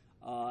us?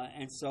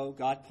 And so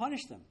God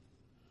punished them.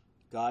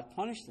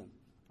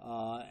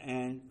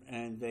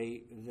 and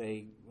they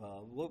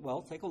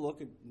take a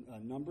look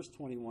at Numbers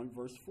 21,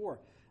 verse 4.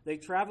 They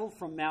traveled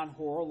from Mount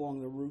Hor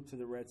along the route to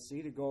the Red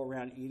Sea to go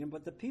around Edom,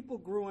 but the people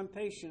grew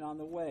impatient on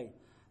the way.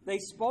 They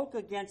spoke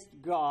against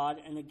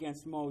God and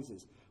against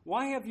Moses.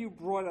 Why have you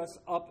brought us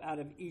up out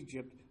of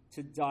Egypt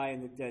to die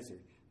in the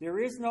desert? There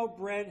is no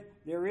bread,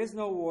 there is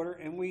no water,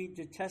 and we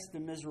detest the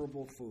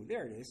miserable food.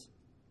 There it is.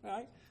 All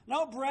right?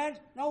 No bread,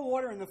 no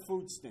water, and the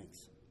food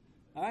stinks.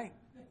 All right?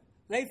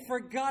 They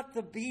forgot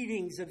the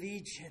beatings of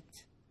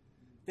Egypt.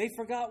 They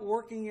forgot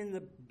working in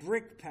the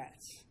brick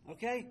pats.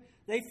 Okay?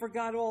 They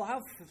forgot all.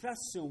 How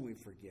soon we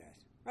forget.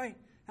 Right?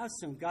 How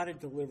soon? God had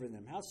delivered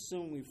them. How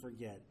soon we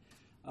forget.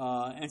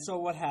 And so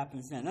what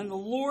happens then? And the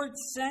Lord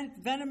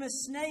sent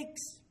venomous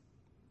snakes.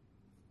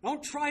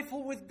 Don't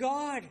trifle with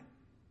God.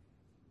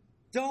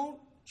 Don't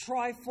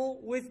trifle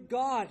with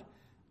God.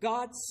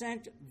 God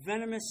sent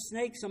venomous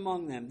snakes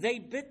among them. They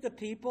bit the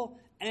people,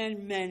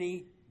 and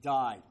many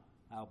died.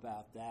 How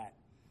about that?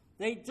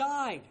 They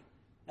died.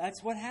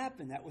 That's what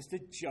happened. That was the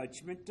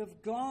judgment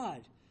of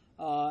God.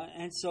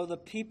 And so the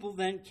people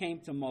then came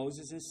to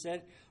Moses and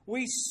said,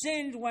 "We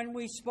sinned when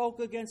we spoke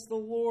against the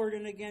Lord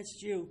and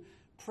against you.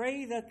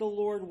 Pray that the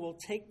Lord will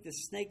take the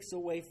snakes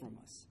away from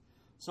us."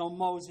 So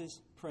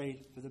Moses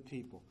prayed for the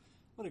people.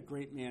 What a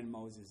great man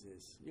Moses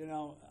is. You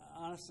know,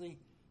 honestly,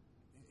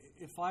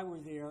 if I were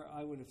there,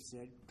 I would have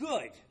said,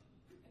 "Good.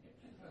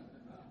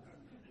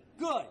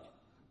 Good.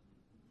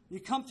 You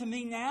come to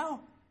me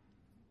now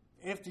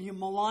after you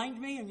maligned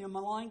me and you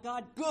maligned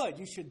God? Good,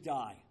 you should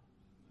die."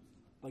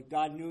 But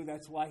God knew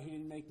that's why he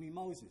didn't make me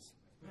Moses.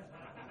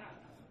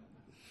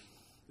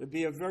 There'd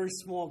be a very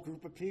small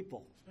group of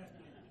people.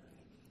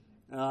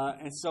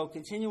 And so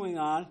continuing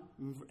on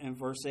in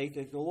verse 8,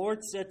 that the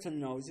Lord said to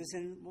Moses,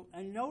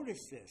 and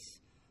notice this.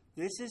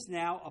 This is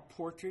now a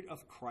portrait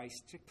of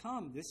Christ to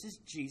come. This is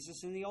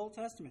Jesus in the Old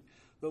Testament.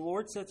 The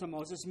Lord said to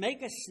Moses,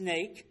 "Make a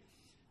snake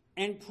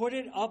and put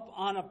it up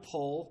on a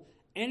pole.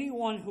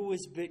 Anyone who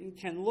is bitten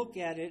can look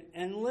at it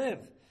and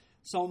live."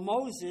 So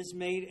Moses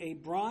made a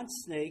bronze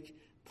snake,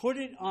 put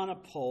it on a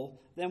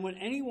pole. Then when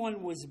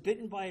anyone was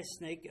bitten by a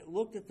snake,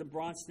 looked at the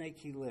bronze snake,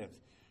 he lived.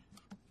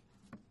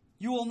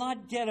 You will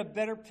not get a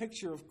better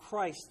picture of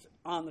Christ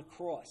on the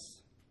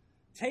cross.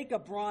 Take a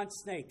bronze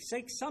snake,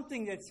 take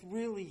something that's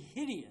really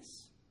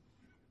hideous,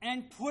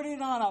 and put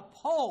it on a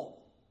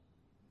pole,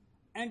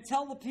 and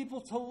tell the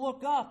people to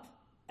look up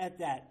at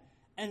that.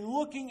 And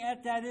looking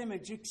at that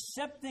image,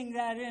 accepting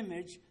that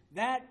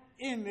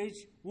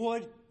image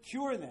would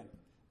cure them.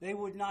 They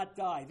would not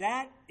die.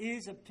 That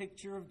is a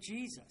picture of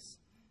Jesus.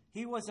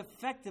 He was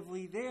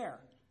effectively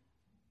there.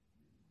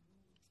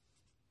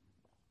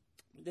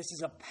 This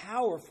is a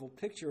powerful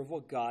picture of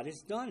what God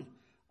has done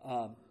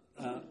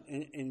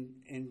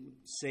in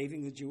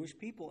saving the Jewish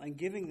people and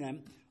giving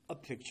them a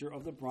picture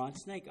of the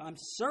bronze snake. I'm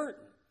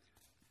certain,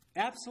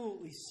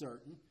 absolutely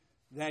certain,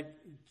 that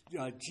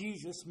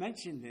Jesus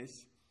mentioned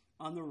this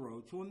on the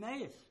road to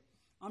Emmaus.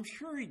 I'm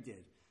sure he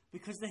did,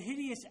 because the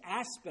hideous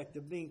aspect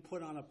of being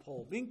put on a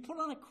pole, being put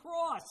on a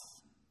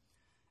cross,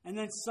 and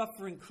then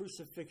suffering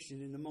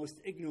crucifixion in the most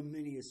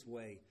ignominious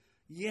way,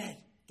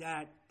 yet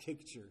that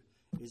picture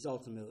is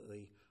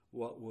ultimately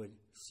what would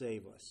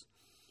save us.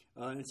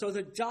 And so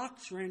the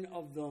doctrine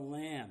of the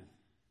Lamb,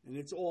 and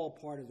it's all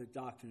part of the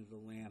doctrine of the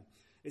Lamb,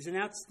 is an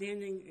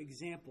outstanding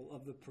example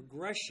of the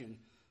progression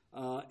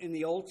in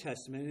the Old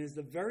Testament, and is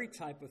the very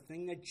type of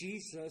thing that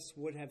Jesus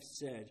would have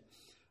said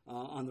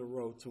on the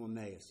road to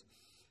Emmaus.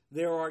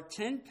 There are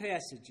 10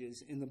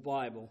 passages in the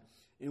Bible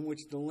in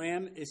which the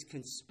Lamb is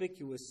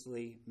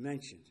conspicuously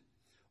mentioned.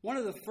 One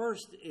of the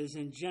first is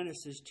in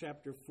Genesis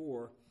chapter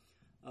 4,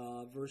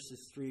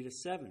 verses 3 to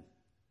 7,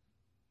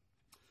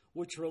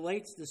 which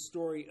relates the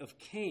story of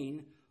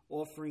Cain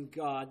offering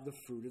God the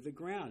fruit of the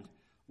ground,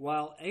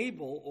 while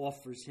Abel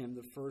offers him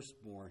the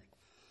firstborn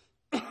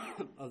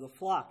of the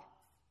flock.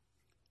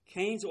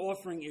 Cain's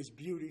offering is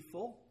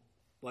beautiful,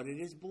 but it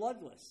is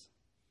bloodless.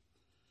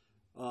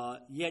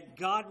 Yet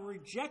God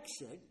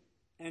rejects it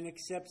and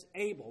accepts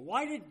Abel.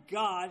 Why did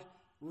God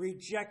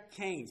reject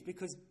Cain's?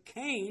 Because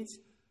Cain's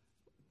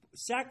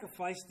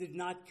sacrifice did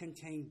not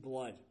contain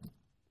blood,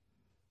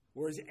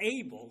 whereas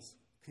Abel's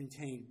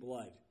contained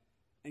blood.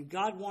 And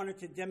God wanted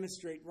to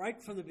demonstrate right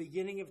from the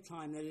beginning of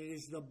time that it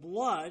is the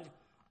blood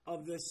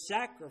of the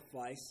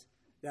sacrifice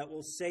that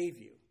will save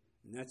you.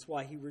 And that's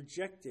why he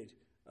rejected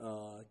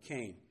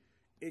Cain.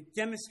 It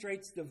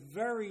demonstrates the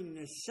very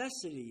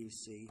necessity, you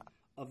see,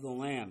 of the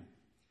Lamb.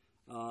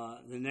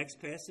 The next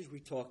passage we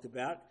talked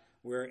about,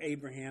 where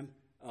Abraham,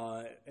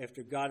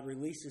 after God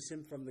releases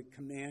him from the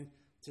command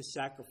to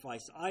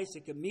sacrifice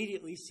Isaac,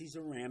 immediately sees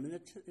a ram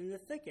in the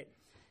thicket.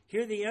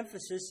 Here the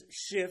emphasis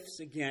shifts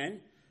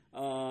again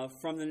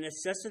from the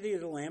necessity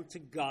of the lamb to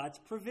God's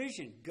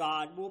provision.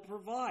 God will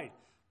provide.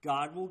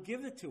 God will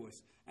give it to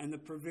us. And the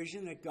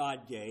provision that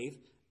God gave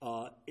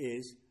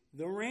is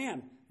the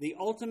ram. The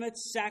ultimate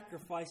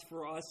sacrifice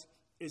for us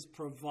is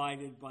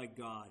provided by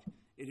God.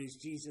 It is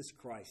Jesus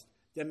Christ,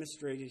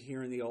 demonstrated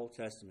here in the Old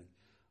Testament.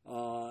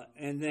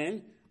 And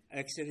then,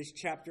 Exodus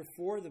chapter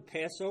 4, the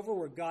Passover,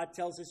 where God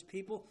tells his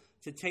people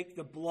to take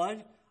the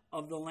blood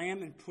of the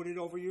lamb and put it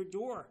over your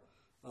door.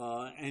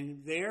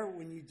 And there,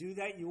 when you do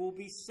that, you will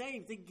be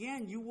saved.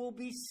 Again, you will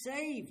be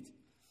saved.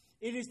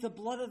 It is the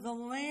blood of the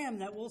lamb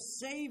that will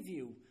save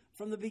you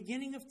from the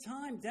beginning of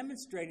time,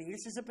 demonstrating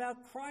this is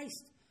about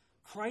Christ.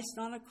 Christ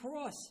on a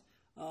cross.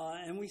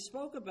 And we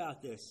spoke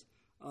about this.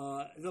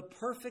 The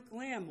perfect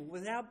lamb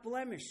without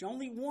blemish.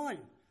 Only one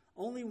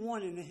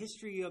in the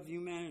history of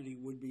humanity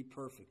would be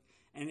perfect.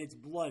 And his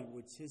blood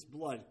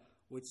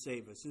would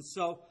save us. And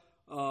so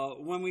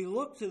when we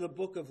look to the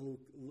book of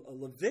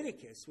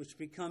Leviticus, which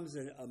becomes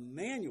a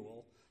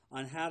manual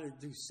on how to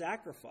do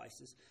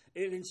sacrifices,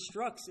 it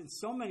instructs in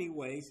so many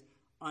ways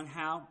on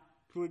how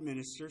to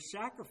administer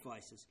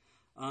sacrifices.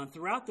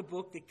 Throughout the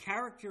book, the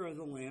character of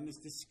the lamb is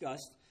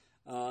discussed,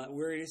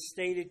 where it is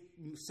stated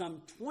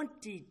some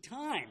 20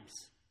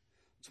 times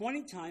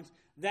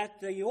that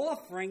the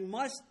offering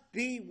must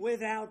be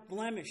without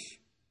blemish.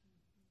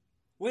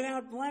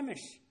 Without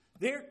blemish.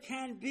 There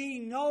can be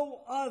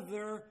no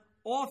other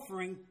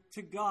offering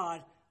to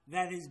God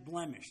that is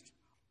blemished.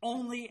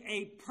 Only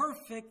a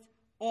perfect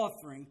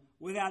offering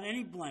without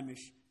any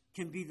blemish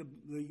can be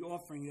the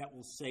offering that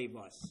will save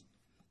us.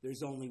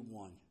 There's only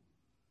one.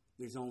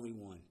 There's only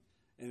one.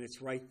 And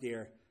it's right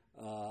there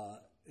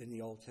in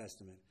the Old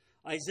Testament.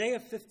 Isaiah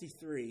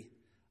 53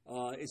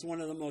 is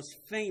one of the most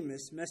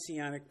famous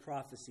messianic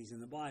prophecies in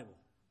the Bible.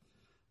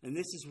 And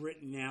this is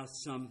written now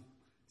some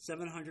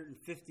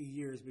 750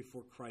 years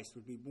before Christ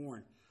would be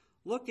born.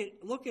 Look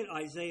at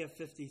Isaiah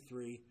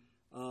 53,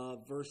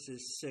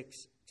 verses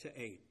 6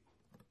 to 8.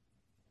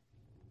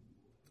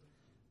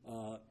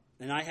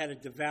 And I had a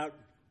devout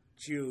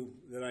Jew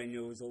that I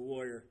knew as a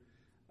lawyer,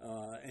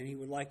 and he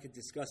would like to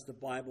discuss the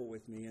Bible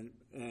with me.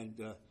 And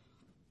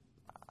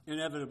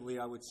inevitably,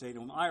 I would say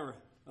to him, Ira,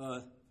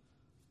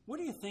 what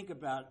do you think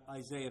about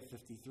Isaiah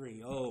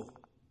 53? Oh,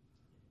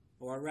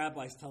 well, our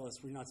rabbis tell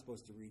us we're not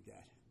supposed to read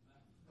that.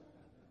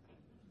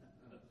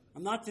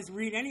 I'm not to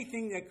read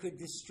anything that could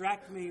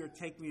distract me or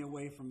take me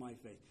away from my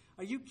faith.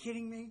 Are you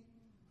kidding me?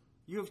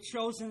 You have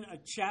chosen a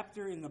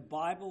chapter in the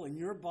Bible, in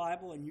your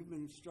Bible, and you've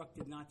been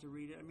instructed not to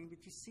read it. I mean,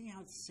 but you see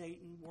how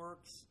Satan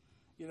works?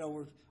 You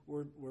know,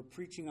 we're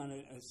preaching on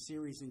a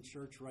series in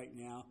church right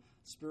now,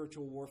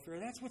 spiritual warfare.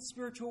 That's what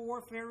spiritual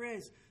warfare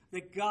is.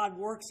 That God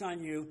works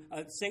on you,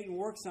 Satan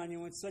works on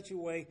you in such a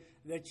way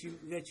that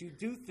you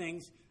do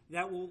things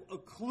that will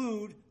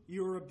occlude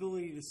your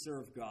ability to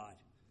serve God.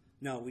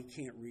 No, we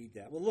can't read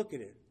that. Well, look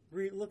at it.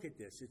 Look at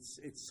this.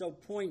 It's so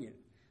poignant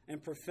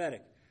and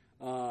prophetic.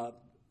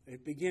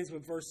 It begins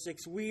with verse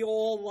 6. We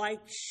all like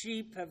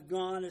sheep have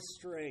gone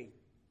astray.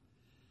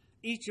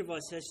 Each of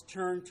us has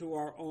turned to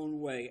our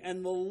own way,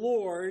 and the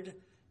Lord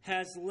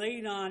has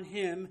laid on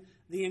him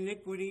the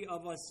iniquity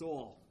of us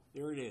all.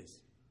 There it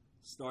is,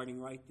 starting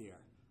right there,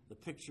 the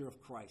picture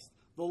of Christ.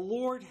 The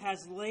Lord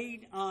has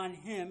laid on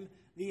him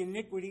the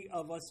iniquity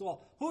of us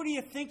all. Who do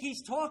you think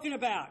he's talking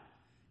about?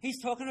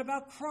 He's talking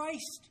about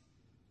Christ.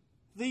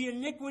 The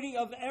iniquity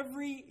of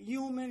every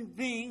human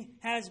being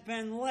has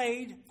been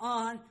laid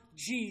on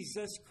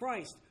Jesus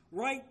Christ,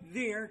 right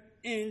there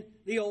in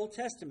the Old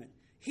Testament.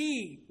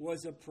 He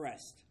was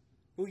oppressed.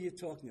 Who are you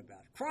talking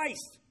about?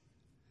 Christ.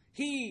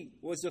 He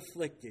was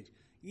afflicted,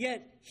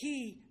 yet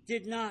he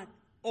did not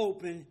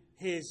open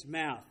his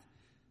mouth.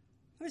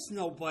 There's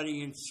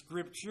nobody in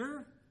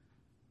Scripture.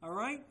 All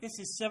right? This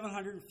is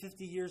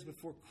 750 years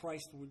before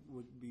Christ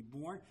would be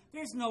born.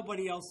 There's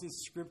nobody else in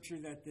Scripture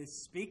that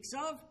this speaks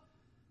of.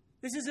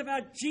 This is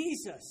about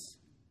Jesus.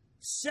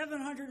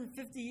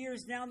 750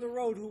 years down the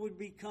road, who would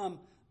become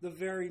the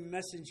very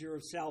messenger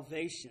of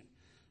salvation.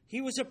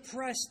 He was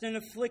oppressed and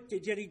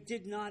afflicted, yet he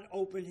did not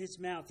open his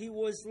mouth. He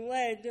was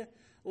led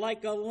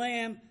like a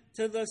lamb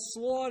to the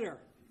slaughter.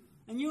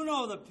 And you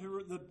know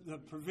the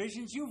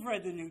provisions. You've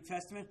read the New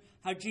Testament,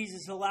 how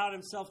Jesus allowed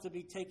himself to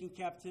be taken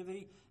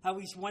captivity, how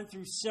he went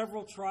through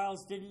several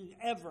trials, didn't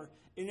ever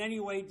in any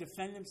way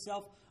defend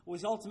himself,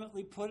 was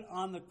ultimately put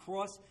on the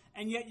cross.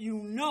 And yet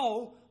you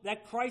know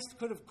that Christ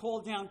could have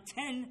called down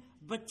 10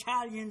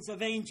 battalions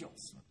of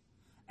angels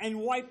and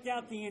wiped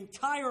out the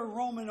entire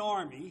Roman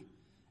army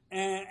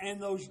and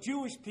those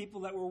Jewish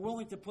people that were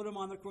willing to put him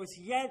on the cross.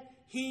 Yet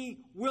he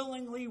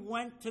willingly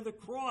went to the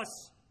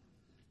cross.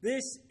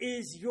 This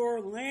is your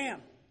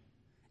lamb.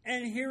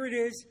 And here it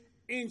is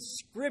in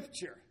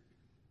Scripture.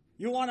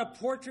 You want a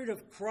portrait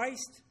of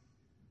Christ?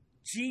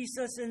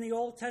 Jesus in the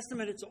Old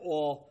Testament? It's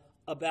all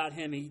about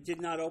him. He did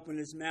not open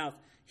his mouth.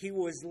 He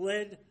was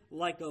led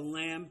like a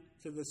lamb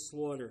to the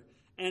slaughter.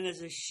 And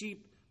as a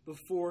sheep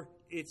before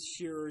its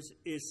shearers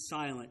is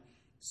silent,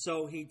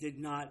 so he did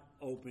not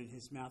open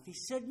his mouth. He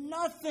said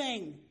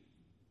nothing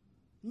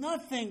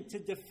to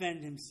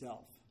defend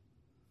himself.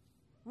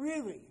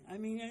 Really, I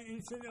mean,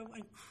 it's an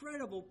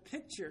incredible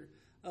picture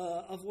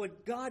of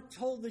what God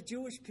told the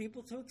Jewish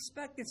people to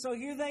expect. And so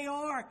here they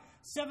are,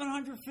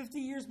 750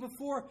 years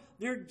before,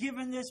 they're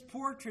given this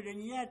portrait,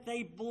 and yet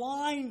they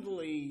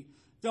blindly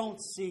don't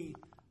see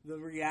the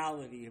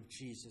reality of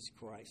Jesus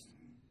Christ.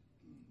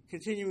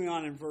 Continuing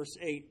on in verse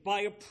 8,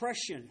 by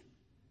oppression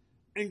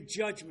and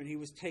judgment he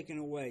was taken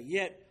away.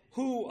 Yet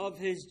who of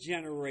his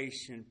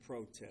generation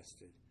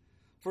protested?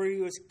 For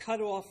he was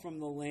cut off from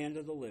the land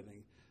of the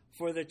living.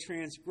 For the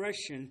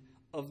transgression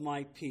of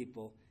my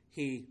people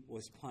he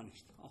was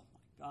punished. Oh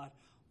my God,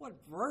 what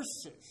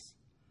verses!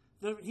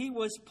 He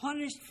was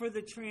punished for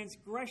the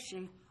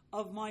transgression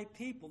of my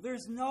people.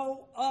 There's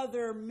no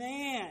other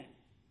man,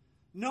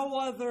 no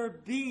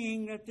other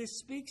being that this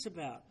speaks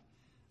about.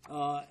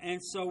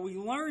 And so we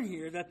learn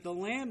here that the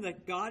lamb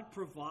that God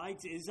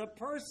provides is a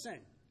person.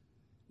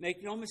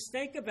 Make no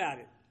mistake about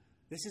it.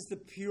 This is the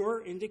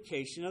pure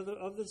indication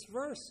of this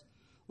verse.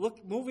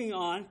 Look, moving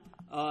on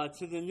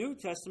to the New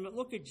Testament,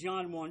 look at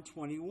John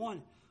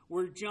 1:21,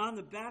 where John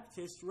the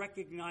Baptist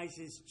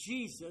recognizes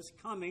Jesus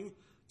coming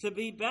to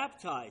be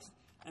baptized.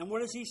 And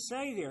what does he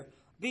say there?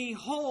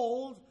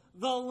 Behold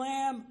the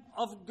Lamb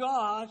of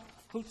God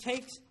who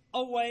takes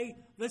away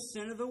the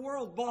sin of the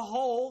world.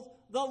 Behold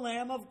the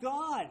Lamb of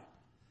God.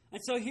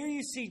 And so here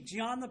you see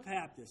John the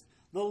Baptist,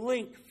 the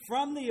link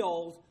from the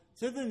old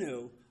to the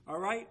new, all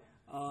right,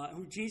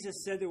 who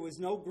Jesus said there was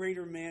no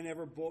greater man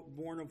ever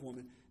born of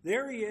woman.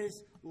 There he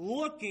is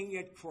looking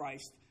at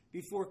Christ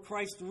before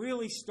Christ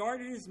really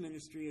started his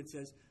ministry and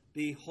says,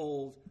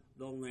 behold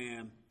the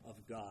Lamb of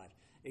God.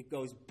 It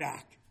goes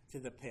back to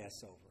the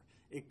Passover.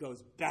 It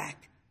goes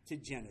back to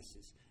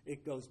Genesis.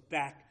 It goes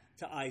back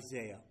to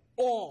Isaiah.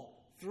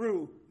 All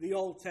through the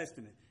Old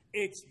Testament.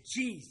 It's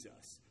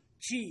Jesus,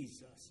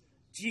 Jesus,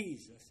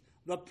 Jesus,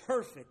 the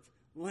perfect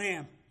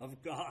Lamb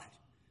of God.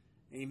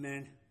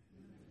 Amen.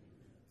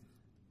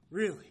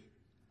 Really,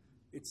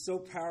 it's so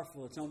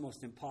powerful, it's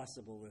almost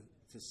impossible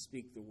to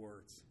speak the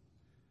words.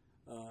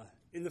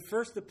 In the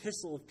first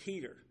epistle of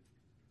Peter,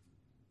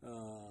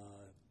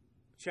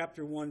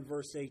 chapter 1,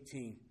 verse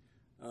 18,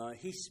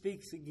 he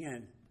speaks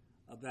again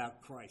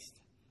about Christ.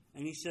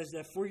 And he says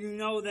that, for you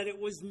know that it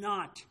was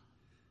not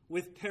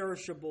with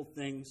perishable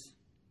things,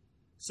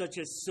 such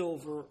as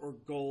silver or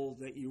gold,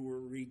 that you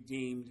were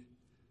redeemed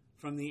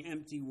from the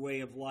empty way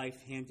of life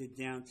handed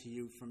down to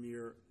you from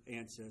your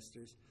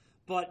ancestors,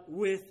 but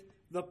with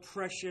the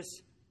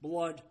precious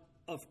blood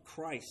of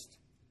Christ,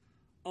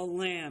 a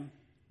lamb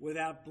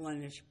without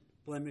blemish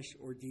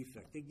or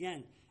defect.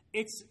 Again,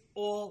 it's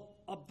all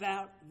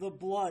about the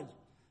blood.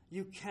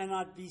 You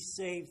cannot be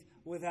saved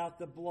without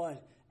the blood.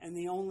 And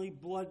the only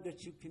blood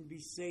that you can be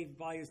saved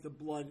by is the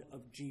blood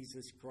of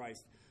Jesus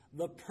Christ,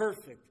 the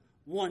perfect,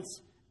 once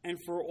and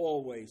for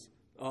always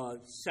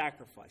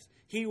sacrifice.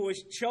 He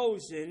was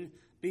chosen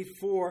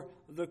before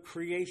the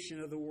creation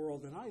of the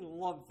world, and I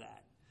love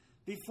that.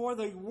 Before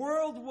the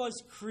world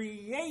was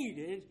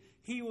created,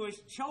 he was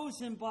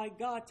chosen by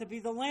God to be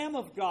the Lamb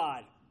of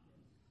God.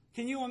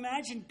 Can you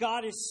imagine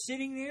God is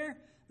sitting there,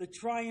 the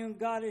triune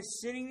God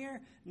is sitting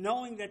there,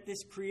 knowing that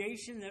this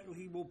creation that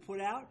he will put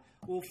out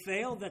will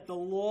fail, that the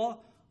law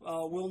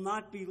will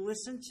not be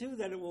listened to,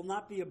 that it will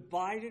not be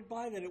abided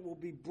by, that it will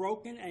be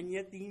broken, and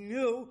yet he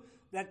knew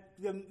that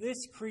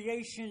this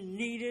creation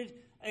needed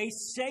a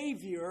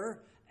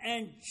Savior,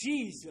 and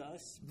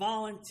Jesus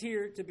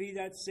volunteered to be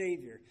that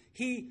Savior.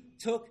 He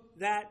took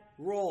that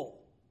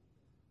role.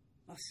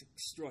 That's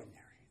extraordinary,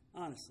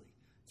 honestly,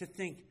 to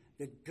think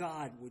that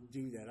God would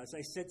do that. As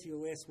I said to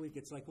you last week,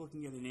 it's like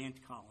looking at an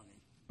ant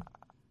colony.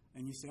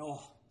 And you say,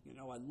 oh,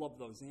 I love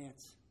those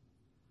ants.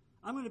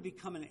 I'm going to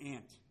become an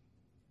ant.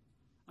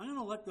 I'm going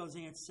to let those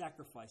ants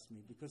sacrifice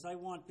me because I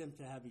want them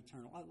to have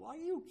eternal life. Are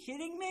you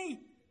kidding me?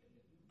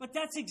 But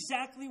that's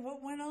exactly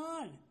what went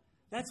on.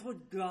 That's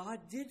what God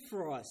did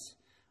for us.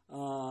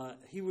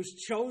 He was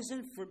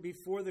chosen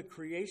before the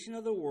creation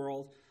of the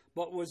world,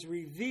 but was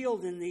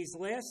revealed in these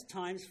last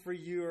times for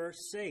your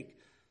sake.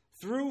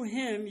 Through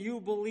him you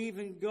believe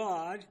in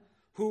God,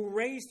 who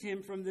raised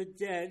him from the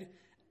dead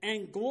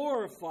and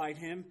glorified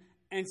him,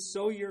 and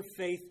so your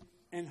faith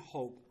and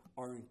hope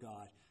are in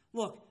God.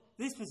 Look,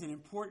 this was an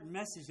important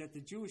message that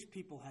the Jewish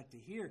people had to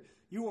hear.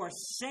 You are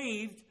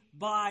saved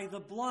by the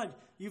blood.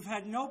 You've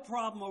had no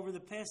problem over the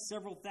past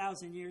several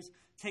thousand years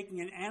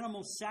taking an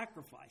animal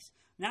sacrifice.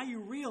 Now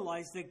you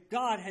realize that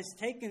God has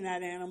taken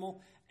that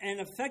animal and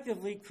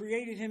effectively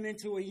created him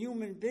into a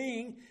human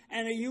being,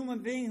 and a human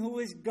being who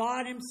is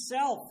God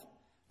himself,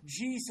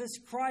 Jesus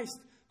Christ,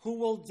 who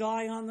will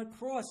die on the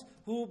cross,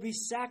 who will be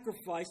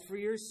sacrificed for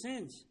your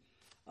sins.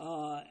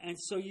 And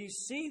so you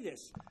see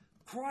this.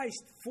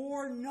 Christ,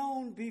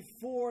 foreknown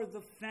before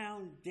the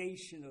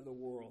foundation of the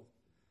world,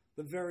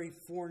 the very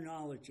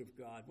foreknowledge of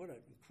God. What an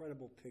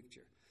incredible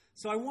picture.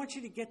 So I want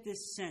you to get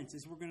this sense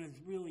as we're going to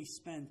really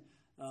spend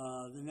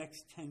the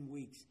next 10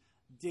 weeks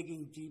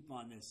digging deep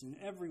on this in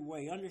every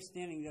way,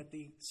 understanding that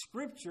the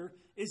Scripture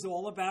is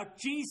all about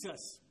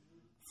Jesus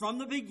from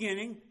the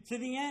beginning to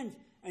the end.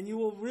 And you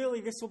will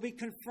really, this will be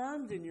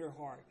confirmed in your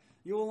heart.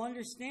 You will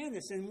understand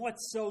this. And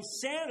what's so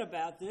sad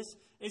about this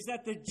is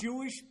that the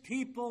Jewish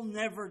people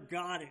never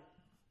got it.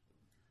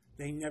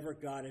 They never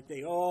got it.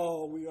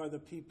 We are the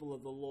people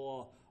of the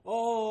law.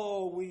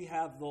 Oh, we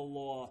have the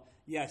law.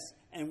 Yes,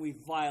 and we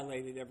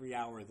violate it every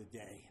hour of the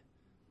day.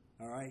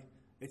 All right?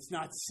 It's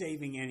not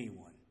saving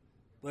anyone.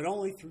 but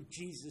only through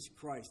Jesus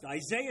Christ.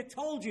 Isaiah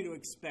told you to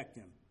expect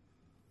him.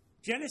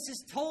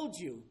 Genesis told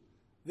you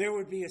there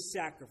would be a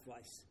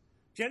sacrifice.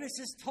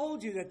 Genesis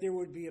told you that there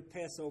would be a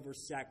Passover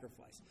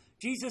sacrifice.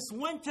 Jesus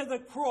went to the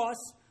cross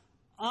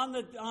on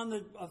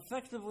the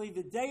effectively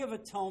the Day of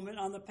Atonement,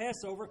 on the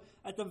Passover,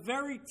 at the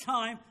very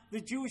time the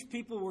Jewish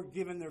people were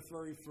given their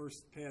very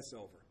first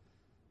Passover.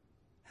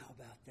 How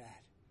about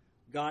that?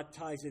 God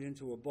ties it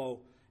into a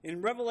bow.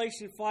 In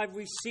Revelation 5,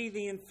 we see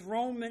the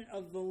enthronement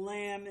of the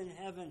Lamb in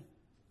heaven.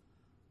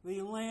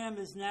 The Lamb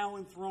is now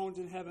enthroned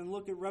in heaven.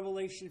 Look at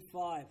Revelation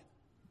 5,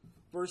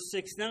 verse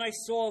 6. Then I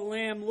saw a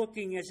lamb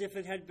looking as if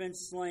it had been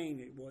slain.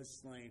 It was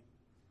slain.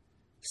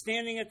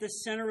 Standing at the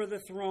center of the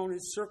throne,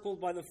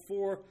 encircled by the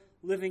 4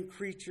 living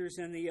creatures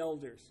and the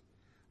elders.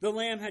 The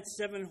Lamb had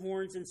 7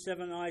 horns and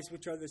 7 eyes,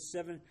 which are the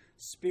 7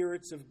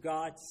 spirits of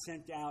God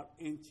sent out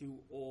into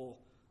all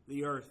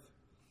the earth.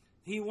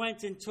 He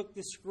went and took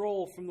the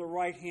scroll from the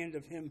right hand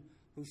of him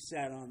who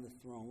sat on the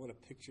throne. What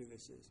a picture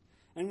this is.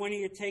 And when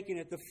he had taken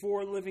it, the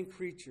 4 living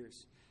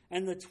creatures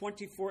and the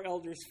 24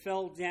 elders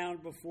fell down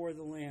before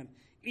the Lamb.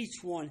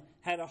 Each one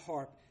had a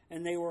harp,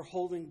 and they were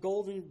holding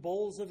golden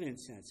bowls of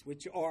incense,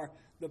 which are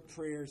the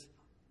prayers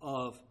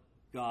of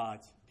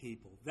God's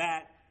people.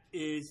 That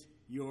is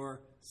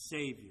your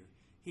Savior.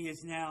 He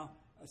is now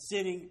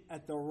sitting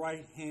at the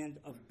right hand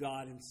of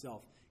God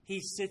himself.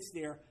 He sits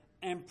there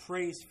and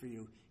prays for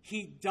you.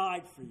 He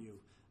died for you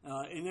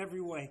in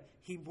every way.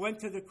 He went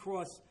to the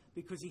cross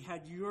because he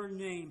had your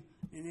name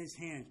in his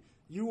hand.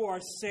 You are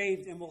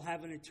saved and will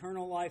have an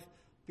eternal life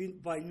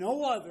by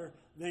no other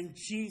than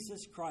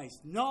Jesus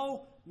Christ.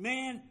 No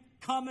man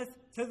cometh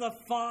to the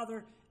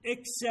Father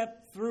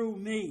except through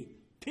me.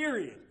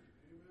 Period.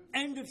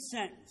 End of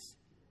sentence.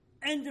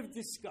 End of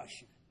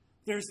discussion.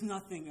 There's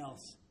nothing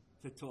else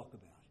to talk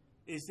about.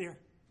 Is there?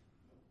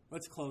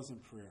 Let's close in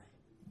prayer.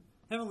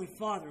 Heavenly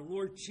Father,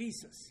 Lord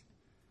Jesus,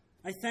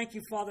 I thank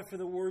you, Father, for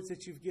the words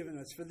that you've given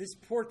us, for this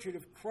portrait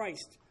of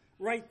Christ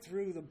right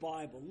through the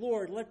Bible.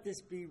 Lord, let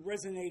this be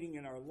resonating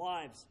in our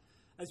lives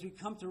as we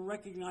come to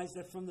recognize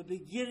that from the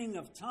beginning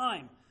of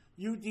time,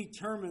 you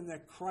determined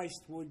that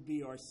Christ would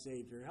be our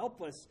Savior.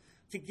 Help us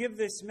to give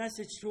this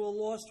message to a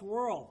lost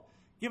world.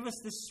 Give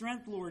us the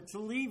strength, Lord, to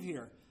leave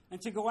here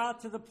and to go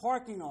out to the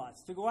parking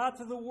lots, to go out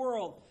to the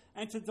world,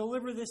 and to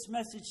deliver this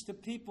message to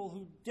people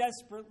who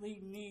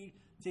desperately need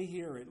to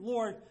hear it.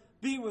 Lord,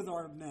 be with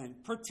our men,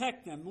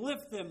 protect them,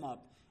 lift them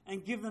up,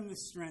 and give them the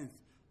strength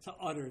to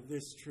utter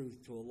this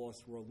truth to a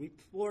lost world.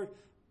 Lord,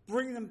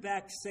 bring them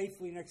back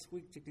safely next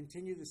week to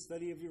continue the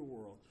study of your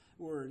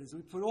word as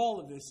we put all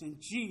of this in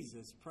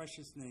Jesus'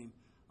 precious name.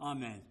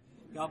 Amen.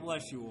 God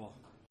bless you all.